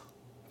 minutes.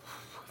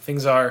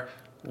 Things are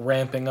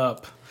ramping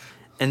up.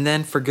 And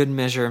then, for good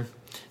measure,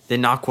 they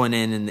knock one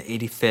in the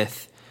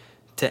 85th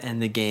to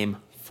end the game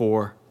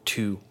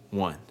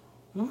 4-2-1.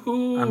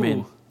 Ooh. I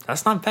mean,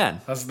 that's not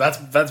bad.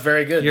 That's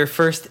very good. Your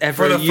first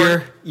ever for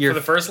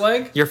the first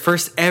leg? Your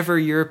first ever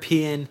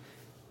European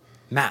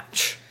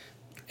match.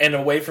 And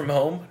away from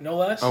home, no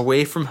less?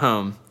 Away from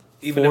home.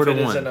 Even if it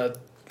is in a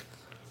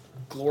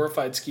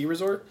glorified ski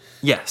resort?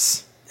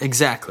 Yes,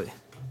 exactly.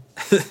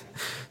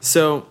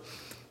 So,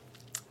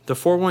 the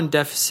 4-1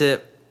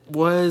 deficit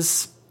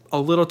was a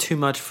little too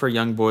much for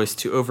Young Boys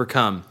to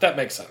overcome. That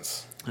makes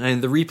sense.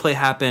 And the replay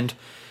happened.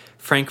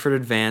 Frankfurt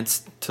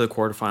advanced to the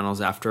quarterfinals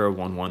after a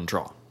 1-1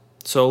 draw.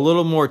 So a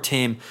little more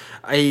tame.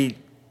 I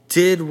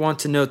did want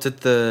to note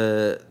that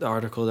the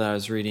article that I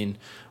was reading,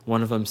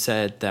 one of them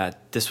said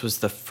that this was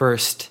the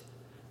first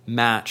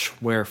match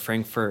where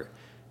Frankfurt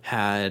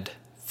had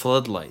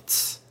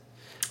floodlights.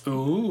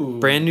 Ooh.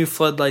 Brand new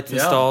floodlights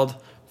installed.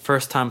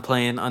 First time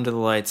playing under the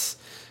lights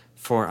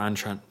for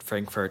Eintracht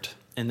Frankfurt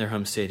in their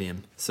home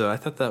stadium. So I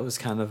thought that was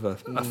kind of a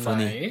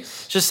funny...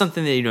 Just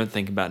something that you don't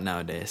think about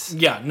nowadays.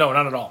 Yeah, no,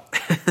 not at all.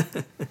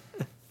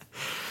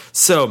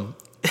 So,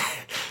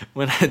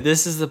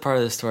 this is the part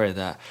of the story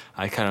that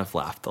I kind of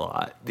laughed a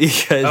lot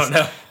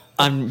because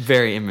I'm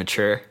very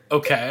immature.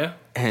 Okay.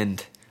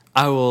 And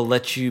I will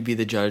let you be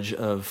the judge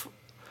of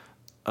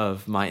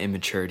my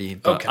immaturity,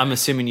 but I'm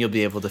assuming you'll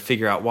be able to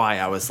figure out why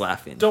I was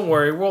laughing. Don't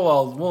worry, we'll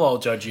all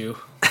judge you.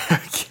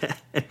 Okay.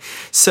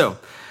 So,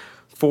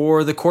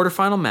 for the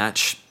quarterfinal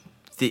match,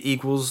 the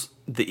Eagles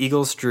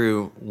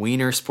drew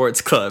Wiener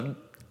Sports Club.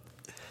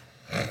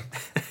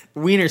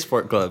 Wiener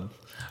Sport Club.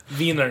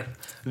 Wiener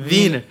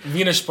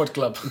Sport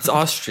Club. It's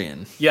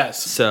Austrian.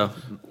 Yes. So,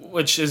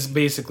 which is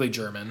basically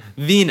German.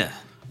 Wiener.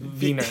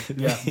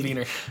 Yeah,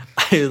 Wiener.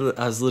 I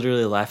was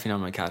literally laughing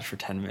on my couch for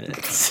 10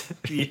 minutes.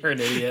 You're an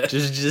idiot.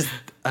 just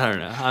I don't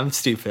know. I'm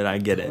stupid. I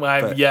get it.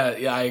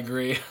 Yeah, I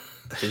agree.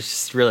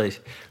 just really,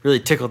 really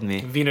tickled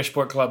me. Wiener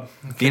Sport Club.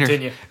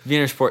 Continue.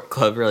 Wiener Sport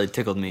Club really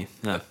tickled me.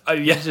 No.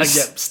 Yeah,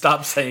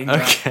 stop saying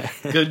Okay.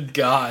 that. Good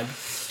God.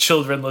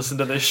 Children listen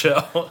to this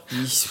show.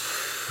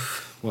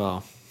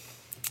 Well,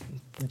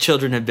 the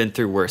children have been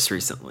through worse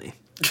recently.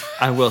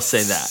 I will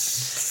say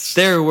that.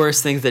 There are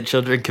worse things that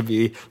children could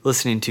be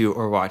listening to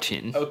or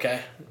watching.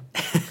 Okay.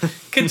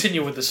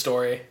 Continue with the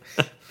story.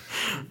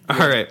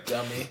 All right.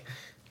 Dummy.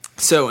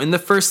 So in the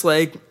first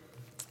leg,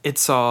 it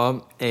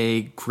saw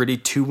a gritty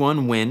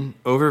 2-1 win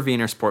over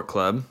Wiener Sport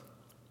Club,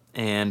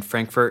 and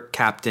Frankfurt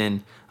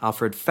captain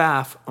Alfred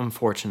Pfaff,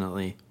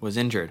 unfortunately, was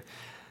injured.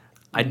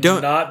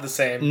 Not the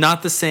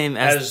same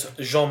as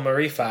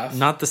Jean-Marie Pfaff.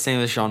 Not the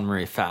same as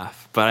Jean-Marie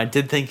Pfaff, but I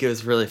did think it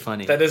was really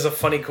funny. That is a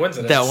funny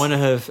coincidence. That one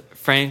of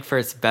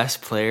Frankfurt's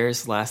best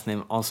players' last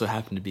name also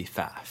happened to be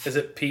Pfaff. Is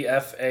it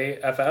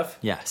Pfaff?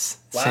 Yes.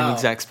 Wow. Same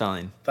exact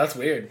spelling. That's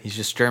weird. He's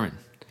just German.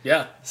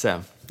 Yeah.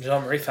 So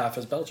Jean-Marie Pfaff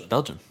is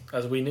Belgian.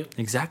 As we knew.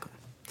 Exactly.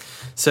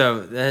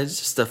 So that's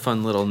just a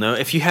fun little note.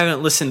 If you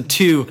haven't listened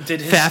to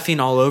Pfaffing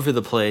all over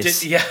the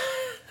place.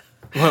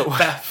 What?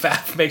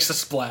 Pfaff makes a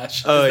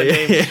splash. Oh, yeah.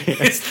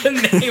 It's the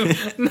name,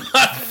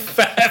 not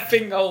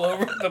Pfaffing all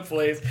over the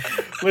place,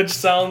 which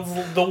sounds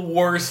the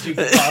worst you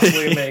could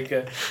possibly make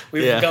it.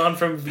 We've gone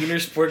from Wiener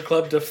Sport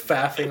Club to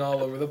Pfaffing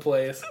all over the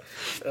place.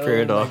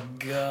 Brutal. Oh, my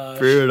gosh.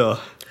 Brutal.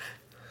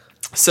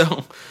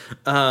 So,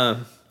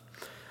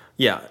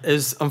 yeah, it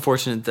was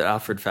unfortunate that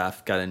Alfred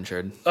Pfaff got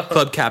injured.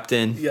 Club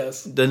captain.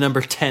 Yes. The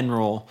number 10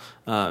 role.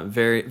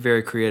 Very,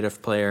 very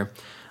creative player.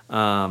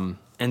 And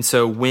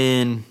so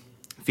when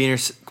Wiener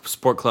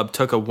Sport Club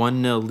took a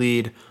 1-0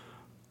 lead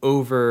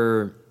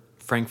over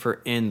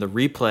Frankfurt in the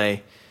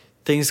replay,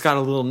 things got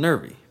a little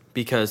nervy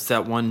because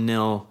that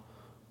 1-0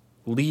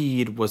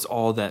 lead was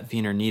all that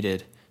Wiener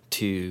needed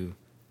to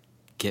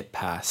get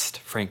past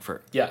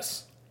Frankfurt.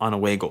 Yes. On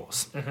away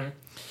goals. Mm-hmm.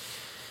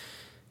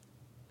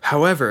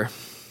 However,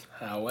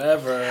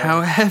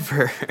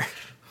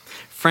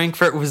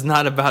 Frankfurt was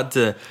not about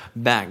to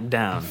back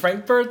down.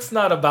 Frankfurt's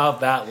not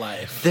about that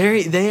life.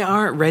 They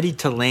aren't ready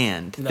to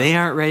land. No. They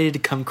aren't ready to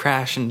come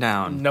crashing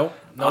down. Nope.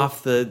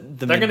 Off the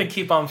They're going to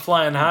keep on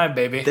flying high,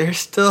 baby. They're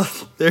still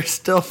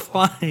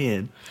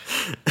flying.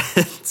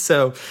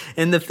 So,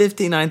 in the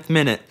 59th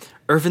minute,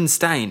 Irvin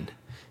Stein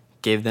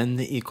gave them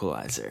the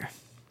equalizer.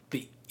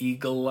 The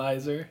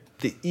eagleizer?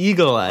 The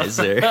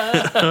eagleizer.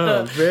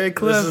 Oh, very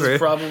clever. This is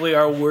probably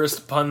our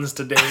worst puns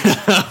to date.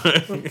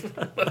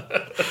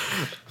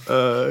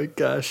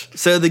 Gosh.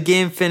 So the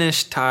game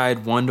finished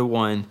tied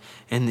 1-1,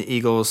 and the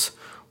Eagles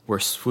were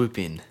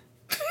swooping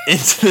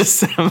into the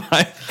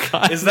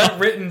semifinals. Is that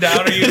written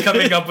down, or are you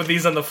coming up with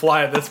these on the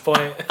fly at this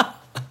point?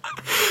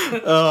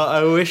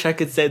 I wish I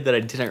could say that I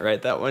didn't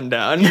write that one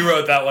down. You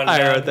wrote that one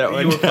down. I wrote that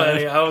one down. You were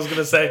planning. I was going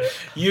to say,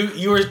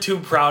 you were too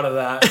proud of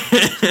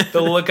that.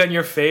 The look on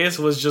your face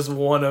was just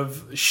one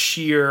of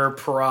sheer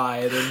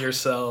pride in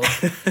yourself.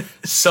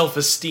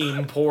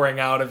 Self-esteem pouring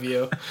out of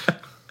you.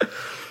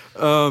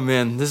 Oh,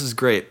 man, this is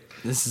great.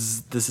 This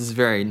is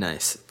very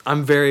nice.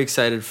 I'm very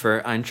excited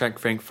for Eintracht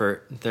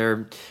Frankfurt.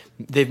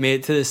 They've made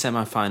it to the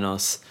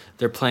semifinals.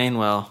 They're playing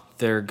well.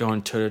 They're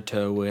going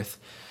toe-to-toe with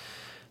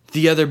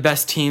the other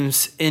best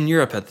teams in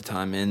Europe at the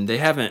time, and they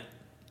haven't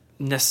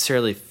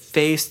necessarily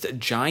faced a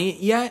giant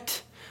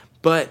yet,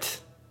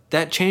 but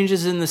that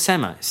changes in the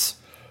semis.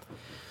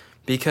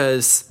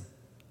 Because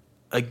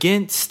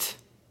against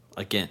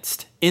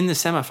in the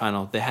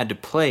semifinal, they had to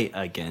play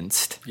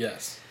against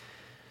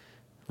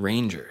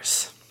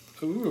Rangers.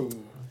 Ooh.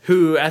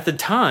 Who at the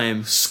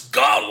time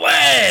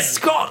Scotland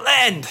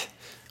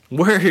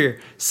were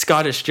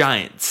Scottish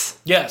giants.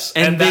 Yes,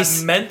 and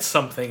that meant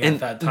something at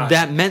that time.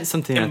 That meant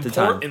something at the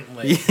time.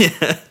 Importantly.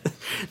 Yeah.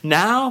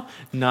 Now,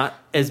 not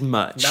as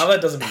much. Now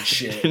that doesn't mean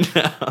shit.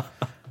 No.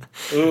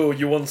 Ooh,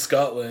 you won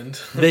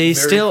Scotland. They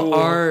still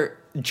are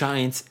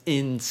giants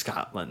in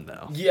Scotland,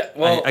 though. Yeah,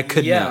 well, I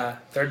couldn't know.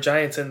 They're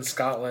giants in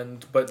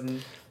Scotland, but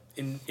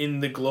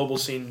in the global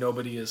scene,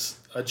 nobody is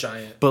a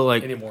giant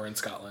anymore in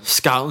Scotland.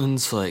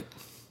 Scotland's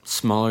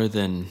smaller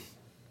than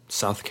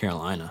South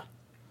Carolina.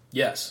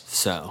 Yes.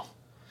 So,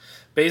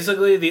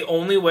 basically, the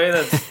only way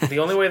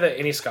that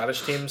any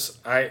Scottish teams,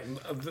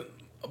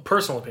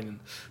 personal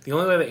opinion, the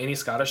only way that any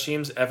Scottish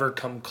teams ever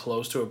come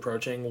close to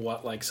approaching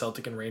what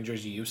Celtic and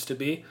Rangers used to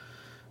be,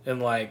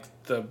 in obviously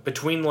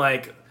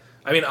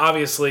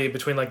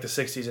between the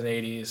 60s and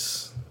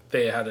 80s,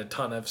 they had a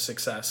ton of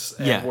success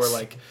and were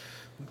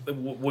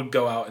would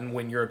go out and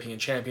win European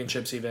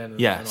championships even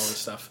and all this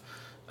stuff.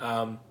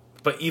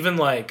 But even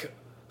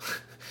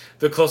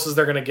the closest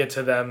they're going to get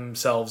to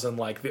themselves in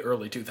the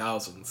early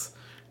 2000s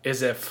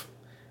is if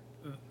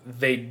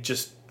they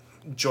just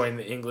join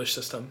the English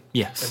system.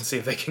 Yes. And see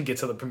if they can get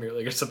to the Premier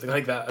League or something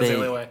like that. That's the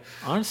only way.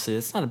 Honestly,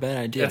 it's not a bad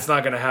idea. It's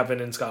not going to happen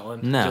in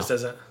Scotland. No. It just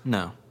isn't.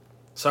 No.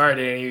 Sorry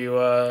to any of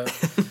you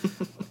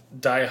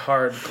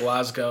die-hard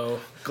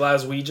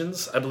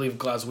Glaswegians. I believe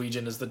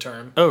Glaswegian is the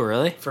term. Oh,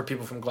 really? For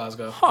people from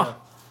Glasgow. Huh.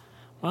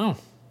 Yeah. Wow.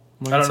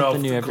 I don't know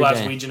if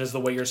Glaswegian is the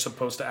way you're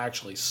supposed to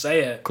actually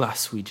say it.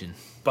 Glaswegian.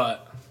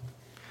 But...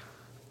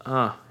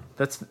 That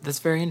That's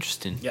very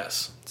interesting.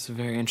 Yes. It's a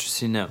very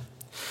interesting note.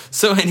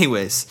 So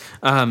anyways,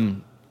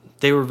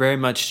 they were very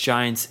much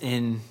giants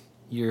in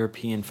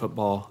European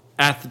football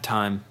at the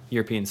time,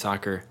 European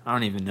soccer. I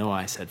don't even know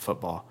why I said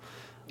football.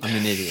 I'm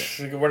an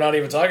idiot. We're not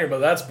even talking about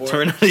that sport.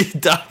 We're not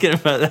even talking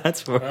about that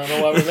sport. I don't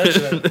know why we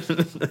mentioned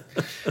it.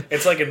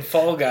 It's like in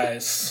Fall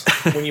Guys,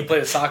 when you play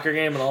a soccer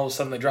game and all of a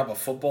sudden they drop a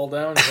football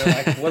down. You're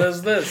like, what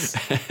is this?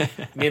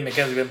 Me and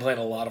Mackenzie have been playing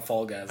a lot of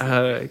Fall Guys.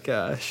 Oh,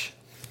 gosh.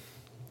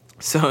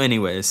 So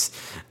anyways,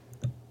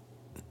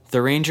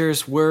 the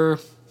Rangers were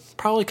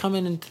probably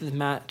coming into the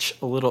match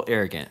a little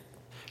arrogant.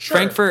 Sure.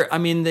 Frankfurt, I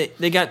mean,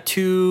 they got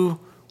 2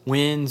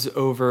 wins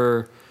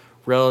over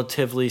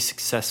relatively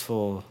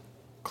successful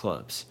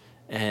clubs,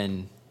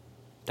 and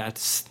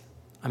that's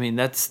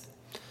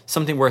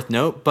something worth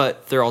note.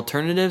 But their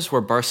alternatives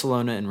were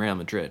Barcelona and Real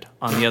Madrid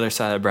on the other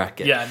side of the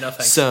bracket. Yeah, no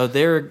thanks. So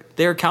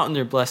they're counting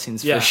their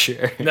blessings for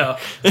sure. No,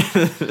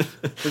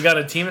 we got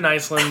a team in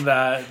Iceland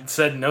that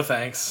said no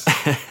thanks.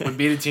 We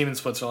beat a team in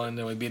Switzerland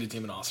and we beat a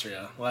team in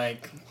Austria.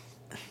 Like,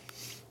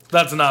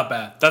 that's not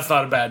bad. That's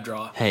not a bad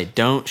draw. Hey,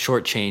 don't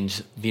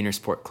shortchange Wiener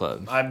Sport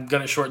Club. I'm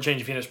gonna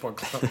shortchange Wiener Sport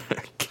Club.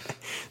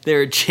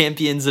 They're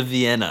champions of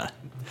Vienna.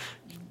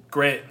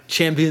 Great.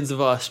 Champions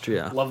of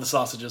Austria. Love the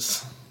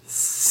sausages.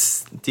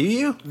 Do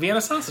you? Vienna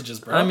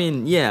sausages, bro. I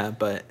mean, yeah,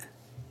 but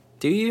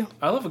do you?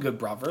 I love a good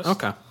bratwurst.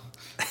 Okay.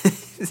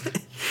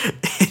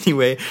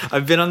 Anyway,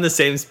 I've been on the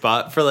same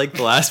spot for like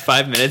the last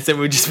 5 minutes, and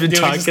we've just been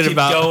talking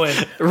about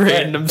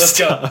random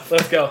stuff.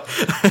 Let's go.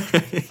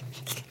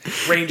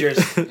 Rangers.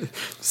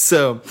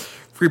 So,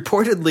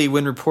 reportedly,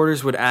 when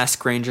reporters would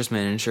ask Rangers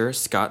manager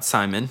Scott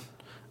Simon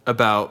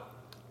about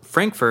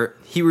Frankfurt,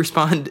 he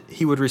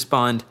would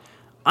respond,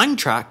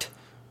 Eintracht,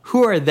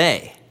 who are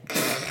they?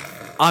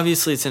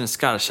 Obviously, it's in a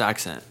Scottish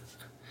accent,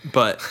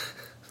 but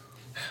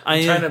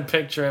I'm trying to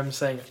picture him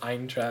saying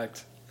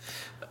Eintracht,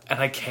 and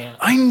I can't.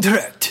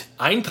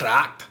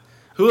 Eintracht.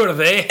 Who are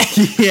they?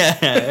 Yeah,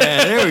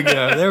 there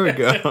we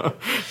go.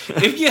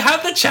 If you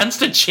had the chance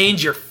to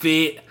change your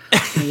fate,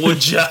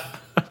 would ya?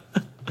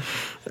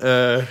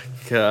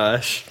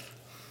 Gosh.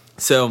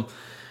 So,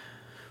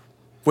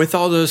 with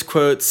all those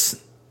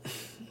quotes,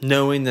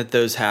 knowing that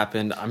those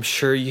happened, I'm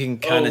sure you can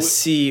kind of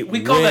see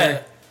we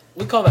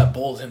call that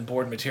bulletin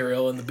board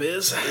material in the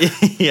biz.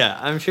 Yeah,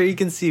 I'm sure you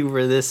can see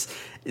where this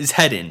is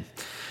heading.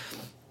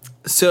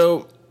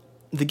 So,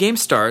 the game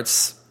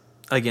starts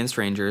against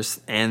Rangers,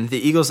 and the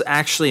Eagles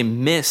actually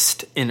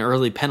missed an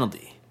early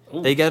penalty.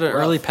 Ooh, they got an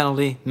rough. early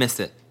penalty, missed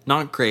it.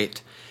 Not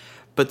great,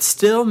 but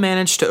still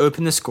managed to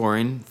open the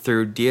scoring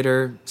through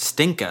Dieter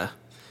Stinka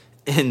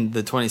in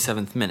the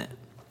 27th minute.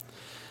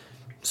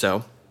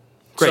 So,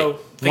 great. So,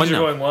 things 1-0. are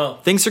going well.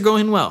 Things are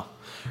going well.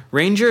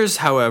 Rangers,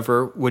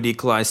 however, would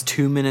equalize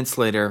 2 minutes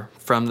later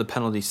from the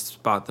penalty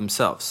spot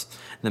themselves.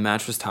 The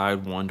match was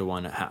tied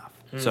 1-1 at half.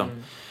 So,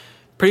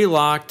 pretty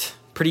locked,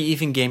 pretty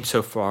even game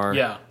so far.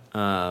 Yeah.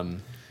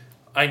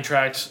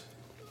 Eintracht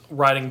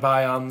riding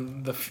by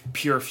on the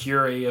pure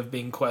fury of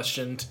being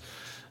questioned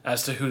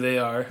as to who they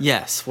are.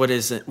 Yes. What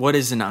is it? What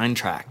is an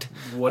Eintracht?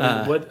 I don't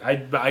know what I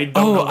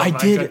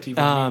did. Eintracht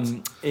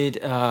even means.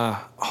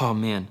 Oh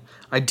man,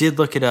 I did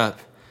look it up,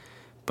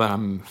 but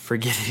I'm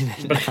forgetting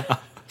it now.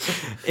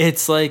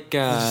 It's like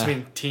Does this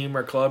mean team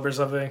or club or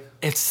something?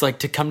 it's like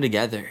to come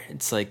together.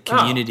 It's like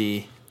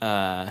community.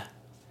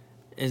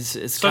 It's So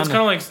it's kind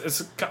of like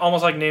it's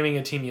almost like naming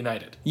a team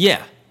United.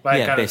 yeah, That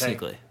yeah, kind of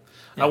basically. thing.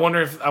 I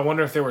wonder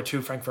if there were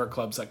 2 Frankfurt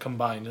clubs that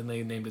combined and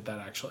they named it that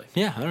actually.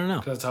 Yeah, I don't know.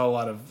 Because that's how a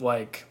lot of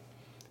like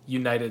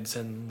Uniteds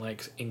in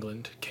like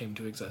England came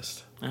to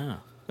exist. Oh,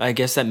 I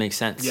guess that makes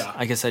sense. Yeah.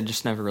 I guess I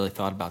just never really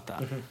thought about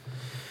that.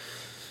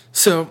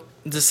 So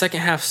the second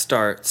half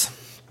starts,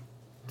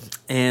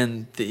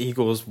 and the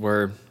Eagles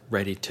were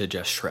ready to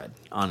just shred,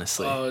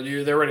 honestly. Oh,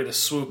 dude, they're ready to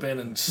swoop in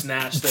and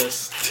snatch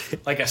this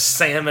like a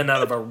salmon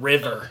out of a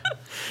river.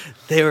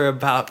 They were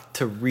about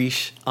to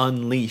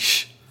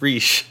unleash.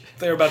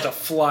 They're about to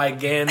fly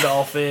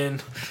Gandalf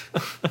in.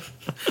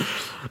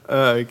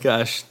 Oh,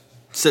 gosh.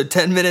 So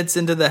 10 minutes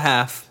into the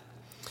half,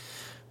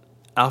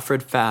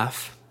 Alfred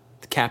Pfaff,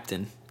 the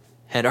captain,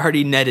 had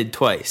already netted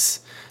twice.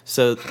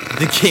 So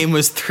the game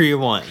was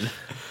 3-1.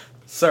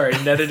 Sorry,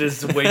 netted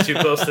is way too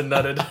close to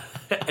nutted.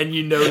 And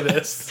you know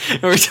this.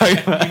 We're talking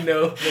about You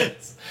know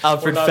this.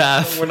 Alfred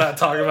Pfaff. We're not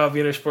talking about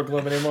Wiener Sport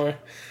Club anymore.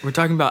 We're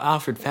talking about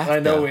Alfred Pfaff. I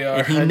know though, we are.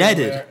 And he I know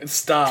netted. we are.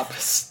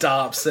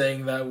 Stop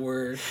saying that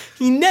word.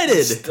 He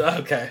netted.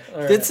 Okay. All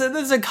right. That's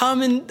a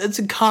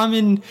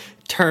common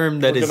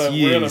term that is We're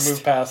used. gonna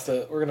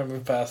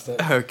move past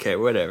it. Okay,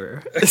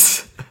 whatever.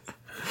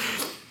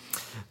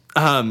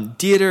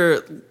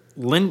 Dieter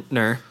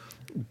Lindner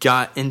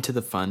got into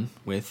the fun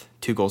with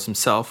 2 goals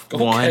himself.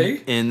 Okay. One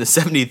in the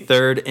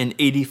 73rd and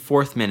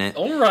 84th minute.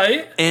 All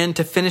right. And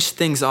to finish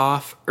things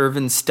off,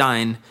 Irvin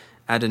Stein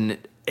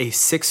added a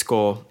 6th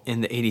goal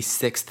in the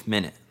 86th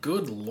minute.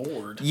 Good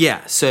lord.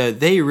 Yeah, so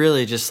they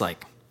really just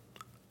like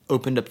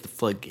opened up the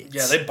floodgates.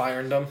 Yeah, they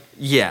Bayerned them.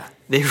 Yeah,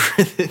 they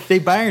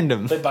Bayerned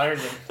them. They Bayerned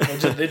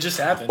them. They just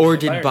happened. Or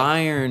They did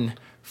Bayerned them. Bayern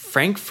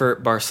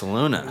Frankfurt,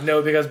 Barcelona.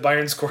 No, because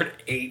Bayern scored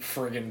 8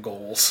 friggin'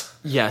 goals.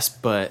 Yes,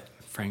 but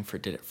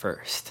Frankfurt did it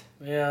first.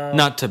 Yeah.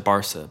 Not to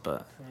Barca,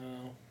 but...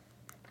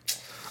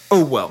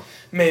 Oh, well.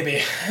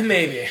 Maybe.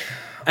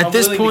 At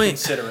this point,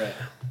 consider it.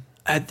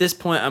 At this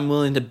point, I'm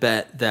willing to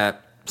bet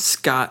that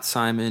Scott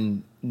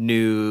Simon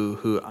knew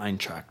who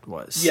Eintracht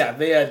was. Yeah,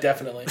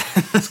 definitely.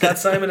 Scott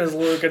Simon is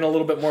looking a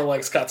little bit more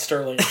like Scott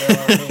Sterling.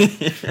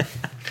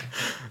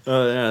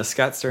 Oh yeah,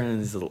 Scott Sterling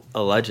is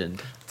a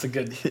legend. It's a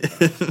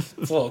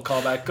little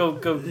callback. Go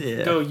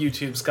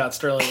YouTube Scott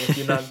Sterling if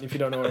you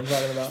don't know what I'm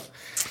talking about.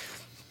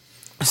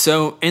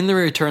 So in the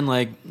return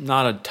leg,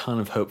 not a ton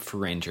of hope for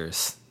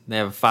Rangers. They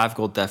have a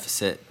 5-goal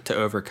deficit to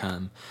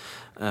overcome,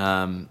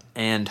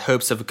 and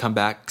hopes of a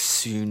comeback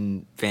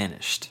soon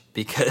vanished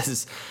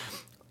because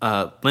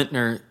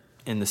Lintner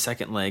in the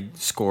second leg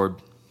scored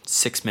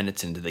 6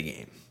 minutes into the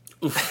game,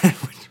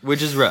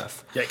 which is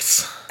rough.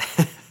 Yikes.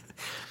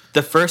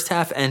 The first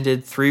half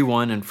ended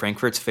 3-1 in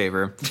Frankfurt's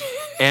favor,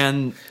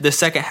 and the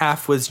second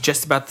half was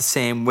just about the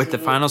same, with the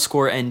final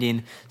score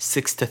ending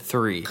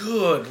 6-3.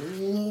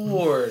 Good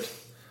Lord.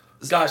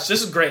 Gosh,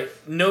 this is great.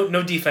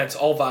 No defense,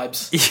 all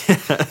vibes.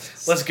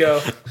 Yes. Let's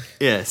go.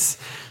 Yes.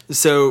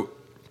 So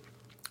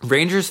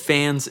Rangers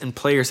fans and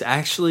players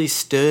actually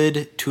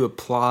stood to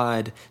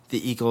applaud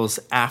the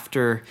Eagles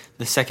after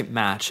the second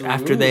match,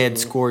 after they had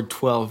scored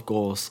 12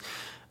 goals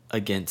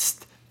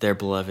against their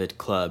beloved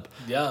club.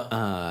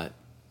 Yeah.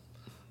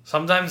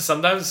 Sometimes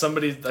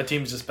a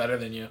team's just better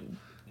than you.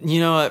 You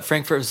know what?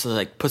 Frankfurt was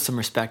like, put some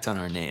respect on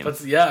our name.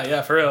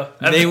 Yeah, for real.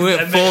 And they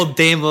went full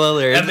Dame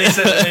Lillard. And they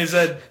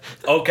said,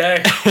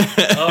 okay,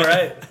 all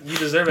right, you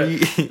deserve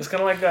it. It's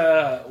kind of like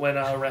when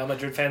Real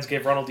Madrid fans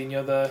gave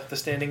Ronaldinho the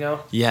standing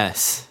O.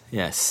 Yes.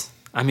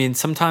 I mean,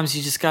 sometimes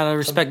you just gotta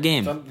respect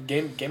game.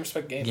 Game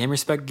respect game. Game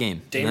respect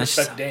game. Dame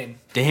respect Dame.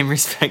 Dame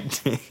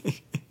respect Dame.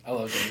 I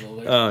love Dame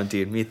Lillard. Oh,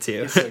 dude, me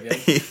too. He's so good.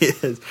 He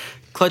is.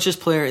 Clutchest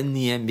player in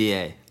the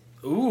NBA.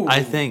 Ooh.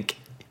 I think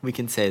we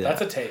can say that.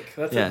 That's a take.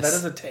 That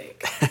is a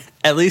take.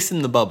 At least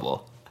in the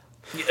bubble.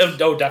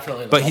 Oh,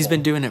 definitely. But he's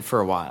been doing it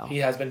for a while. He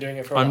has been doing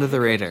it for a while. Under the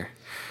radar.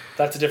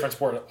 That's a different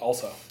sport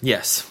also.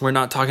 Yes, we're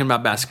not talking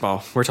about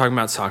basketball. We're talking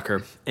about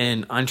soccer.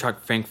 And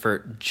Eintracht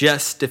Frankfurt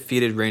just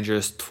defeated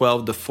Rangers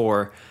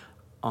 12-4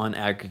 on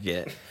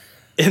aggregate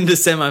in the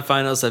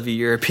semifinals of a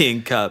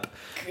European Cup.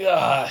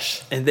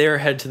 Gosh. And they are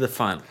ahead to the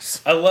finals.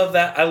 I love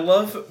that. I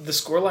love the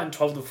scoreline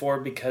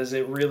 12-4 because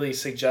it really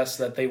suggests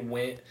that they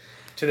went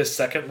to the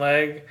second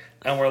leg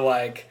and we're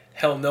like,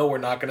 hell no, we're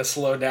not going to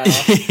slow down.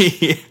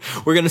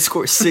 We're going to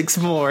score 6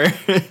 more.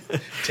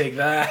 Take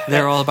that.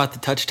 They're all about the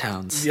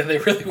touchdowns. Yeah, they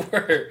really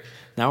were.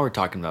 Now we're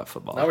talking about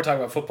football.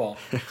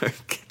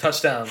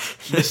 Touchdowns.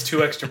 Missed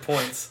 2 extra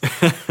points.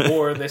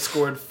 Or they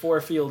scored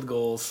 4 field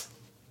goals.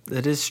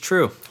 That is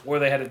true. Or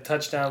they had a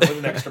touchdown with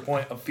an extra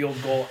point, a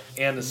field goal,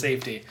 and a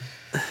safety.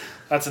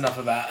 That's enough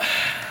of that.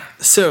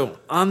 So,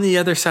 on the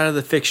other side of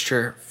the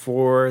fixture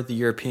for the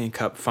European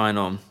Cup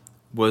final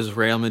was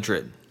Real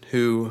Madrid,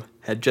 who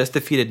had just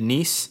defeated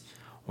Nice,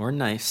 or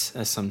Nice,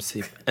 as some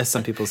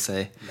people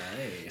say.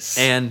 Nice.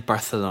 And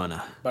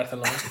Barcelona. I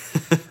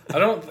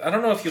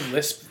don't know if you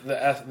lisp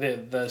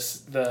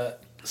the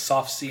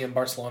soft C in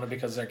Barcelona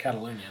because they're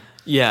Catalonian.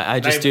 Yeah, I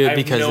just do it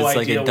because it's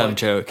like a dumb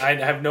joke. I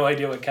have no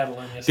idea what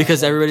Catalonia is.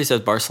 Because everybody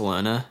says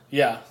Barcelona.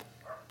 Yeah.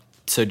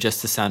 So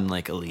just to sound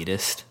like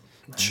elitist.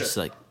 Sure. Just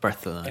like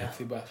Barcelona.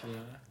 FC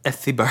Barcelona.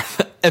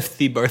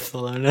 FC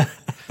Barcelona.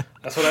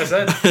 That's what I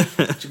said.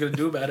 What you gonna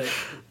do about it?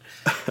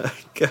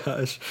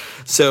 Gosh.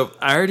 So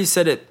I already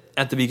said it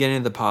at the beginning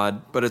of the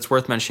pod, but it's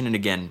worth mentioning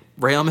again.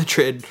 Real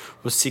Madrid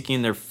was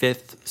seeking their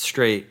 5th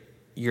straight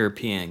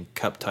European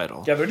Cup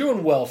title. Yeah, they're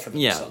doing well for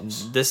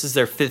themselves. Yeah, this is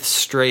their 5th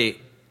straight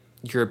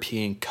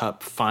European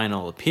Cup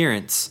final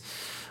appearance,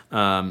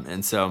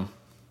 and so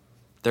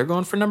they're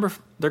going for number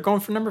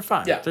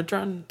 5. Yeah, they're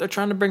trying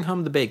to bring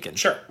home the bacon.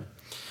 Sure,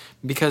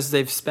 because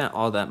they've spent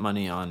all that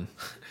money on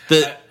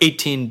the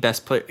 18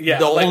 best players. Yeah,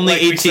 the only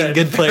 18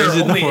 good players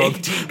in the world.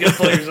 18 good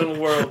players in the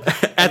world,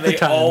 at the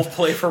time. All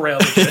play for Real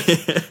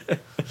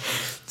Madrid.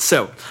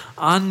 So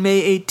on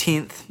May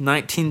 18th,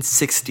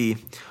 1960,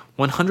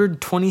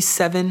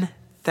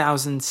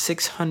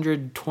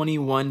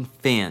 127,621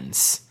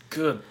 fans.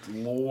 Good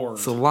Lord.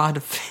 It's a lot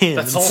of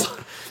fans.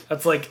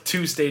 That's like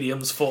 2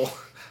 stadiums full.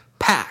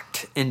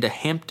 Packed into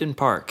Hampden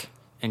Park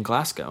in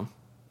Glasgow.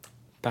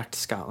 Back to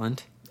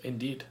Scotland.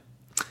 Indeed.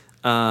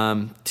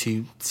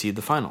 To see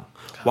the final.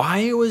 Why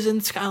it was in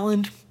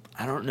Scotland,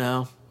 I don't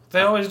know. They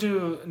always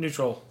do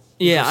neutral.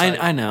 Yeah,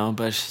 I know,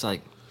 but it's just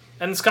like...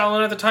 And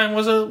Scotland at the time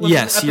was an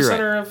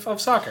epicenter of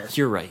soccer.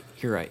 You're right.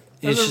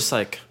 It's just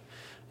like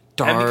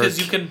dark. And because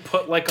you can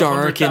put like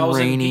dark and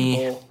 100,000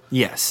 rainy.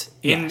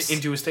 people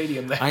into a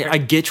stadium there. I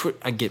get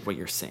what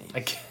you're saying.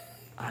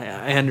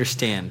 I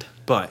understand,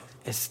 but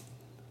it's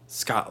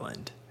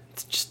Scotland.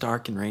 It's just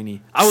dark and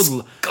rainy. I would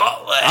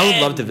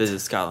love to visit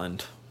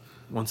Scotland.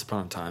 once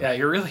upon a time. Yeah,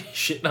 you're really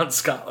shitting on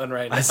Scotland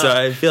right now. So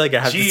I feel like I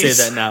have to say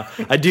Jeez. that now.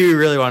 I do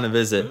really want to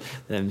visit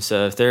them.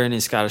 So if there are any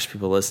Scottish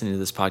people listening to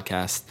this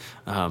podcast,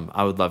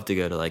 I would love to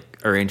go to like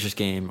a Rangers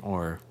game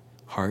or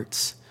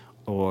Hearts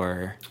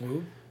or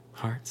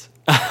Hearts.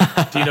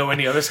 Do you know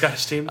any other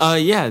Scottish teams?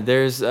 Yeah,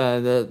 there's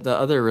the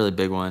other really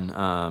big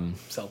one.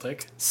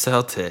 Celtic,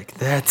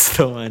 that's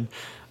the one.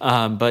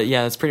 But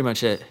yeah, that's pretty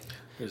much it.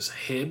 There's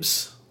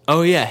Hibs.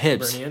 Oh yeah,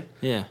 Hibs. Hibernian.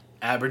 Yeah,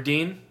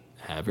 Aberdeen.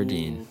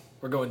 Aberdeen. Ooh,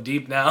 we're going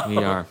deep now. We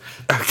are.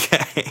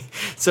 Okay.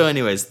 So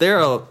anyways, there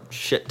are a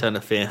shit ton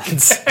of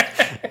fans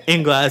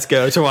in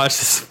Glasgow to watch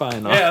this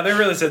final. Yeah, they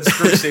really said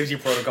screw safety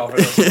protocol for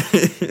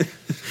this.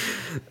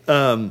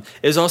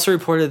 It was also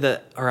reported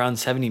that around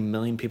 70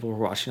 million people were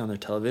watching on their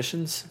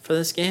televisions for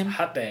this game.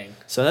 Hot dang.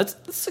 So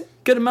that's a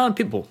good amount of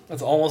people.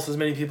 That's almost as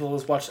many people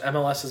as watched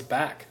MLS's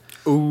back.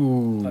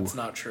 Ooh. That's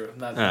not true.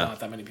 Not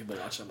that many people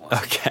watched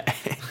MLS.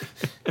 Okay.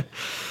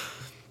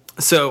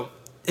 So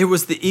it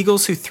was the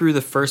Eagles who threw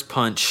the first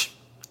punch,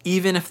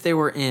 even if they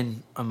were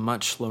in a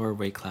much lower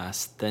weight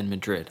class than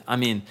Madrid.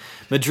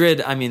 Madrid,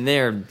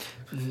 they're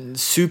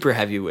super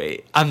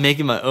heavyweight. I'm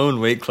making my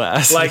own weight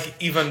class. Like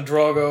Ivan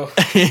Drago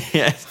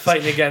Yes.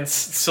 fighting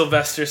against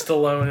Sylvester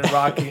Stallone in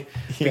Rocky.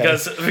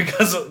 Yes.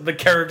 Because the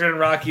character in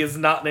Rocky is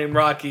not named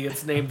Rocky,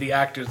 it's named the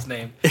actor's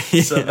name.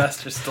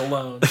 Sylvester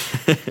Stallone.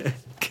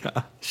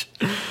 Gosh.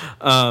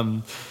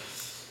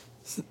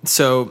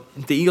 So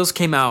the Eagles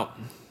came out.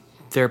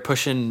 They're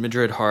pushing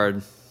Madrid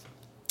hard.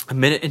 A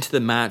minute into the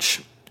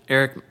match,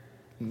 Eric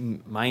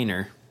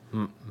Meyer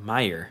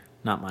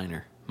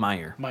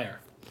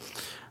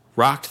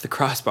rocked the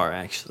crossbar,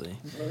 actually.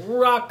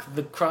 Rock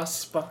the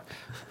crossbar.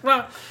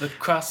 Rock the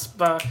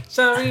crossbar.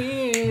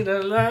 Sorry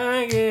to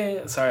like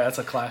it. Sorry, that's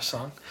a Clash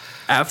song.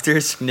 After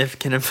a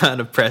significant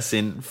amount of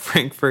pressing,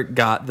 Frankfurt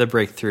got the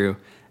breakthrough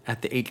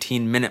at the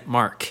 18-minute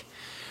mark.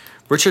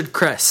 Richard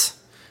Kress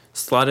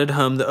slotted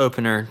home the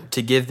opener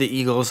to give the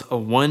Eagles a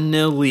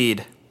 1-0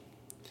 lead.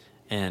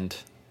 And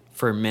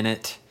for a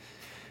minute,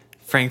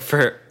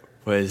 Frankfurt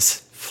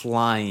was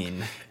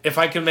flying. If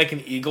I could make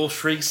an eagle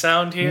shriek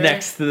sound here,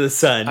 Next to the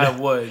sun. I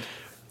would.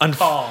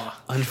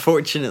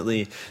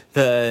 Unfortunately,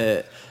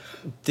 the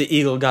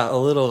eagle got a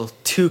little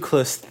too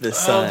close to the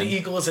sun. Oh, the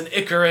eagle is an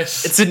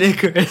Icarus. It's an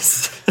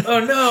Icarus.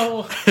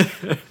 Oh,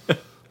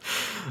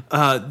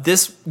 no.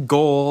 This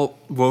goal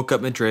woke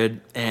up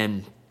Madrid,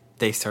 and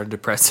they started to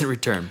press and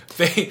return.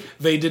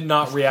 They did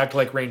not react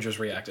like Rangers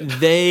reacted.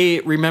 They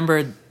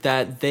remembered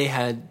that they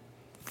had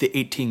the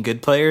 18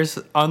 good players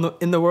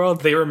in the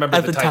world. They remember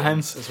at the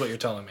Titans, time, is what you're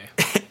telling me.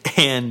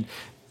 and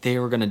they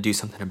were going to do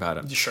something about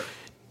it. Sure.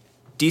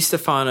 Di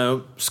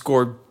Stefano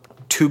scored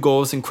 2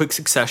 goals in quick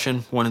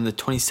succession, one in the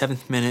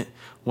 27th minute,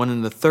 one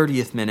in the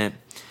 30th minute,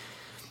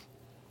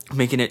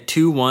 making it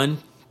 2-1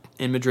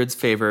 in Madrid's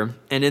favor.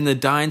 And in the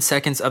dying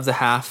seconds of the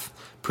half,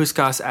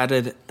 Puskás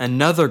added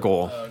another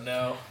goal. Oh,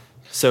 no.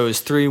 So it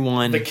was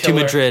 3-1 to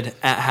Madrid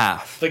at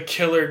half. The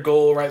killer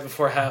goal right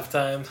before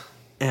halftime.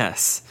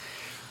 Yes.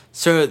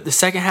 So the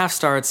second half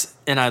starts,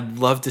 and I'd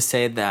love to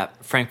say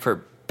that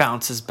Frankfurt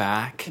bounces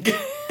back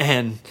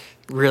and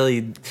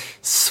really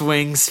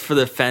swings for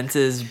the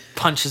fences,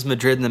 punches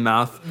Madrid in the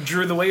mouth.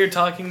 Drew, the way you're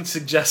talking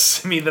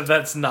suggests to me that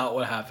that's not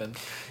what happened.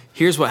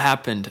 Here's what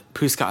happened.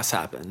 Puskás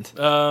happened.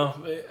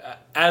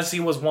 As he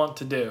was wont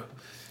to do.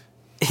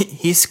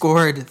 He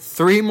scored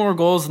 3 more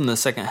goals in the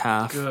second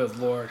half. Good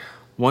Lord.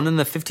 One in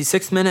the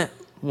 56th minute,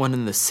 one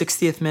in the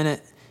 60th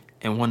minute,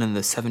 and one in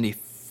the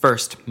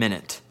 71st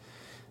minute.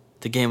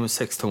 The game was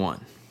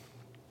 6-1.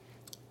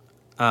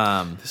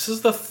 This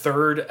is the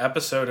 3rd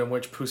episode in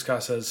which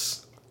Puskás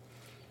has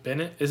been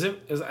in.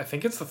 I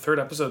think it's the 3rd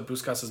episode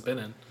Puskás has been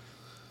in.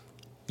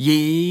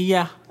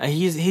 Yeah.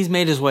 He's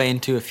made his way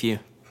into a few.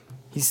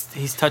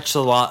 He's touched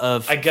a lot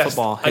of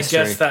football history.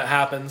 I guess that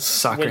happens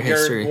soccer when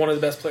history. You're one of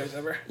the best players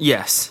ever.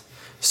 Yes.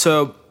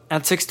 So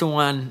at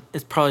 6-1,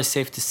 it's probably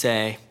safe to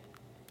say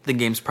the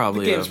game's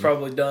probably over.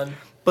 Probably done.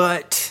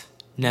 But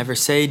never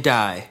say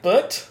die.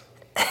 But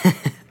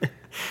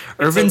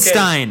Irvin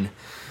Stein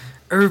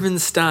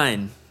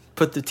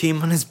put the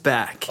team on his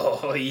back.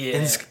 Oh yeah.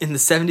 In the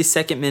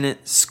 72nd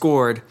minute,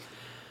 scored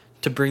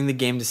to bring the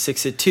game to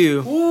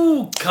 6-2.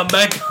 Ooh, come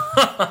back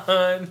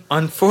on.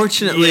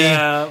 Unfortunately,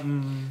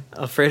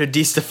 Alfredo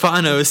Di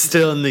Stefano is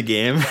still in the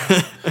game.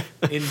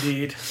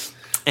 Indeed.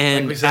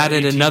 And like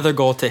added another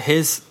goal to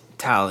his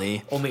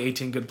tally. Only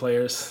 18 good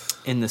players.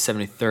 In the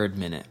 73rd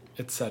minute.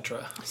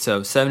 Etc.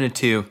 So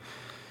 7-2.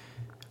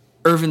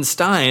 Irvin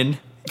Stein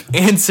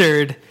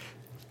answered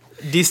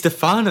Di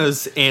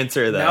Stefano's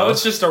answer, though. Now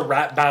it's just a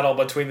rap battle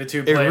between the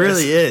two players. It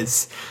really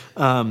is.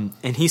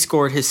 And he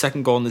scored his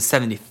second goal in the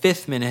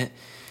 75th minute.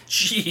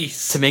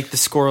 Jeez. To make the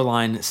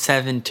scoreline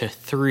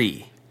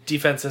 7-3.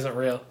 Defense isn't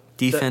real.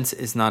 Defense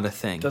is not a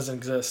thing. Doesn't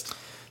exist.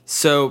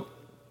 So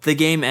the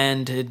game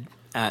ended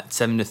at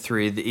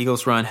 7-3. The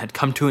Eagles' run had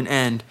come to an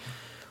end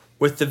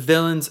with the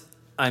villains,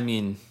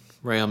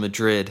 Real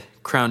Madrid,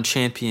 crowned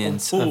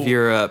champions of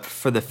Europe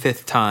for the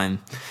 5th time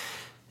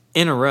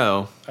in a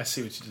row. I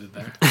see what you did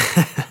there.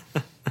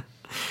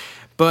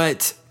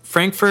 But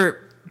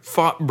Frankfurt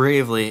fought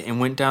bravely and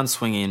went down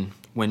swinging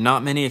when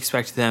not many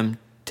expected them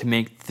to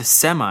make the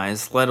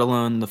semis, let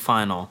alone the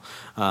final,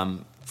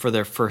 for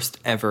their first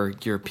ever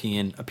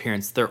European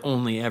appearance, their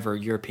only ever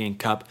European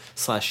Cup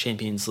 /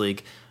 Champions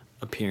League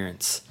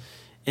appearance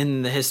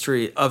in the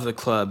history of the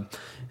club.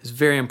 Is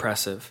very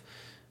impressive.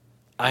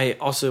 I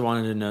also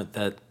wanted to note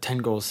that 10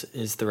 goals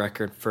is the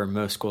record for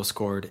most goals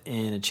scored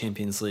in a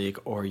Champions League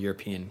or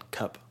European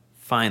Cup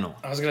final.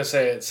 I was going to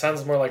say, it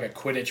sounds more like a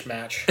Quidditch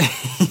match.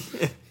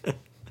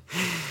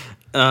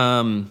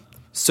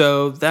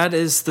 So that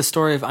is the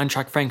story of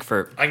Eintracht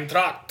Frankfurt.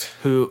 Eintracht.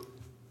 Who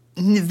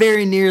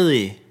very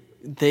nearly,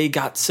 they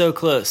got so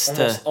close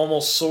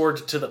almost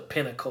soared to the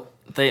pinnacle.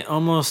 They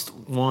almost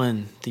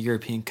won the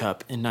European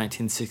Cup in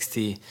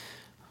 1960,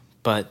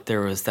 but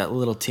there was that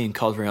little team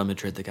called Real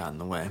Madrid that got in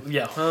the way.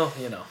 Yeah, well,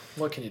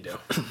 what can you do?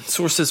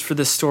 Sources for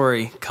this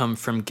story come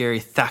from Gary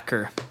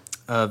Thacker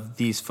of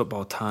These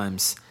Football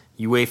Times,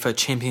 UEFA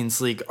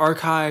Champions League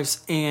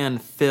Archives, and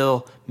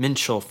Phil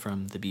Minchell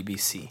from the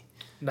BBC.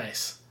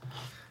 Nice.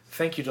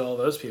 Thank you to all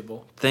those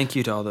people. Thank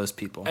you to all those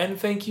people. And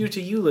thank you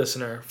to you,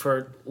 listener,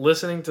 for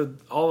listening to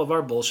all of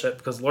our bullshit,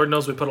 because Lord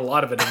knows we put a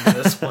lot of it into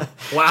this one.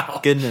 Wow.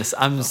 Goodness,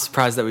 I'm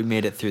surprised that we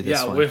made it through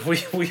this one. Yeah,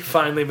 we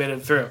finally made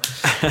it through.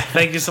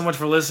 Thank you so much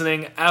for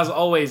listening. As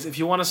always, if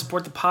you want to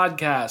support the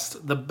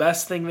podcast, the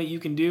best thing that you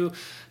can do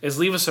is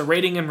leave us a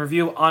rating and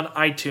review on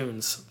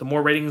iTunes. The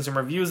more ratings and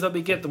reviews that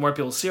we get, the more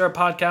people see our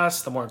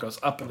podcast, the more it goes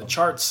up in the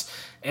charts,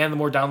 and the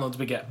more downloads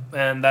we get.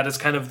 And that is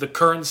kind of the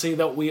currency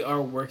that we are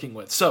working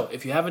with. So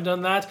if you haven't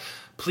done that,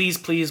 please,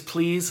 please,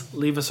 please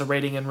leave us a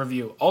rating and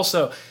review.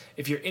 Also,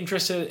 if you're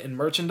interested in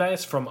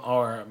merchandise from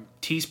our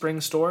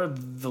Teespring store,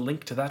 the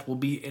link to that will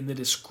be in the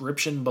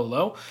description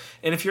below.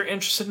 And if you're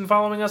interested in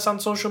following us on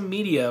social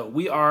media,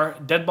 we are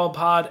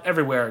DeadballPod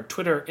everywhere.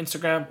 Twitter,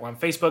 Instagram, or on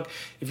Facebook.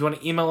 If you want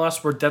to email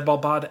us, we're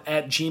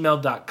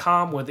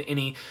deadballpod@gmail.com with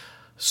any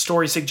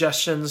story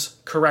suggestions,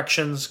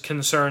 corrections,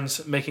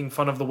 concerns, making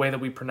fun of the way that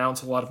we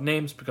pronounce a lot of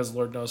names, because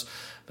Lord knows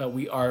that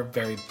we are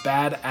very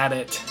bad at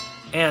it.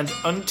 And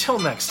until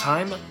next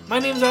time, my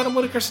name is Adam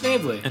Whitaker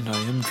Snavely. And I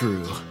am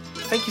Drew.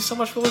 Thank you so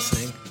much for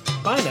listening.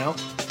 Bye now.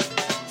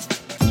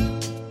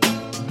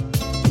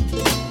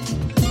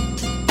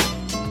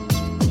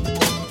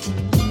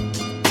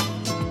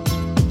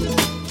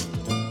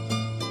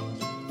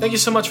 Thank you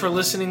so much for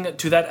listening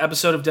to that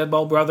episode of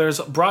Deadball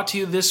Brothers, brought to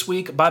you this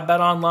week by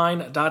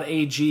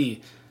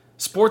betonline.ag.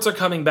 Sports are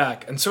coming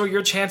back, and so are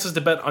your chances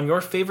to bet on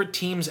your favorite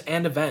teams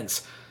and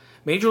events.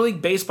 Major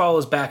League Baseball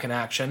is back in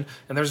action,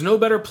 and there's no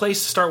better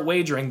place to start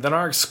wagering than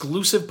our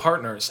exclusive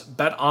partners,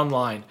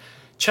 BetOnline.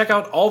 Check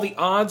out all the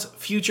odds,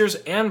 futures,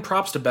 and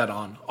props to bet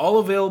on, all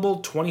available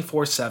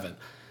 24/7.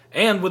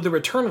 And with the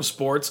return of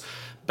sports,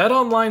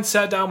 BetOnline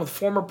sat down with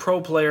former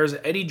pro players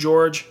Eddie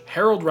George,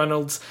 Harold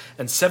Reynolds,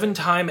 and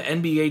 7-time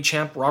NBA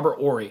champ Robert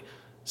Horry.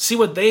 See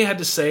what they had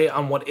to say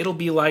on what it'll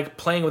be like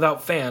playing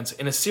without fans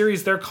in a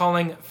series they're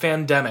calling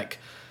Fandemic.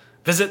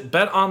 Visit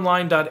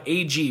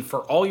betonline.ag for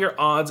all your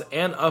odds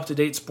and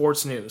up-to-date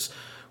sports news.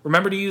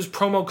 Remember to use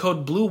promo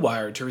code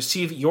BLUEWIRE to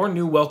receive your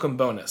new welcome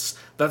bonus.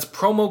 That's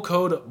promo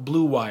code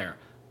BLUEWIRE.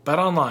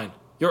 BetOnline,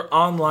 your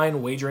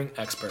online wagering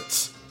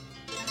experts.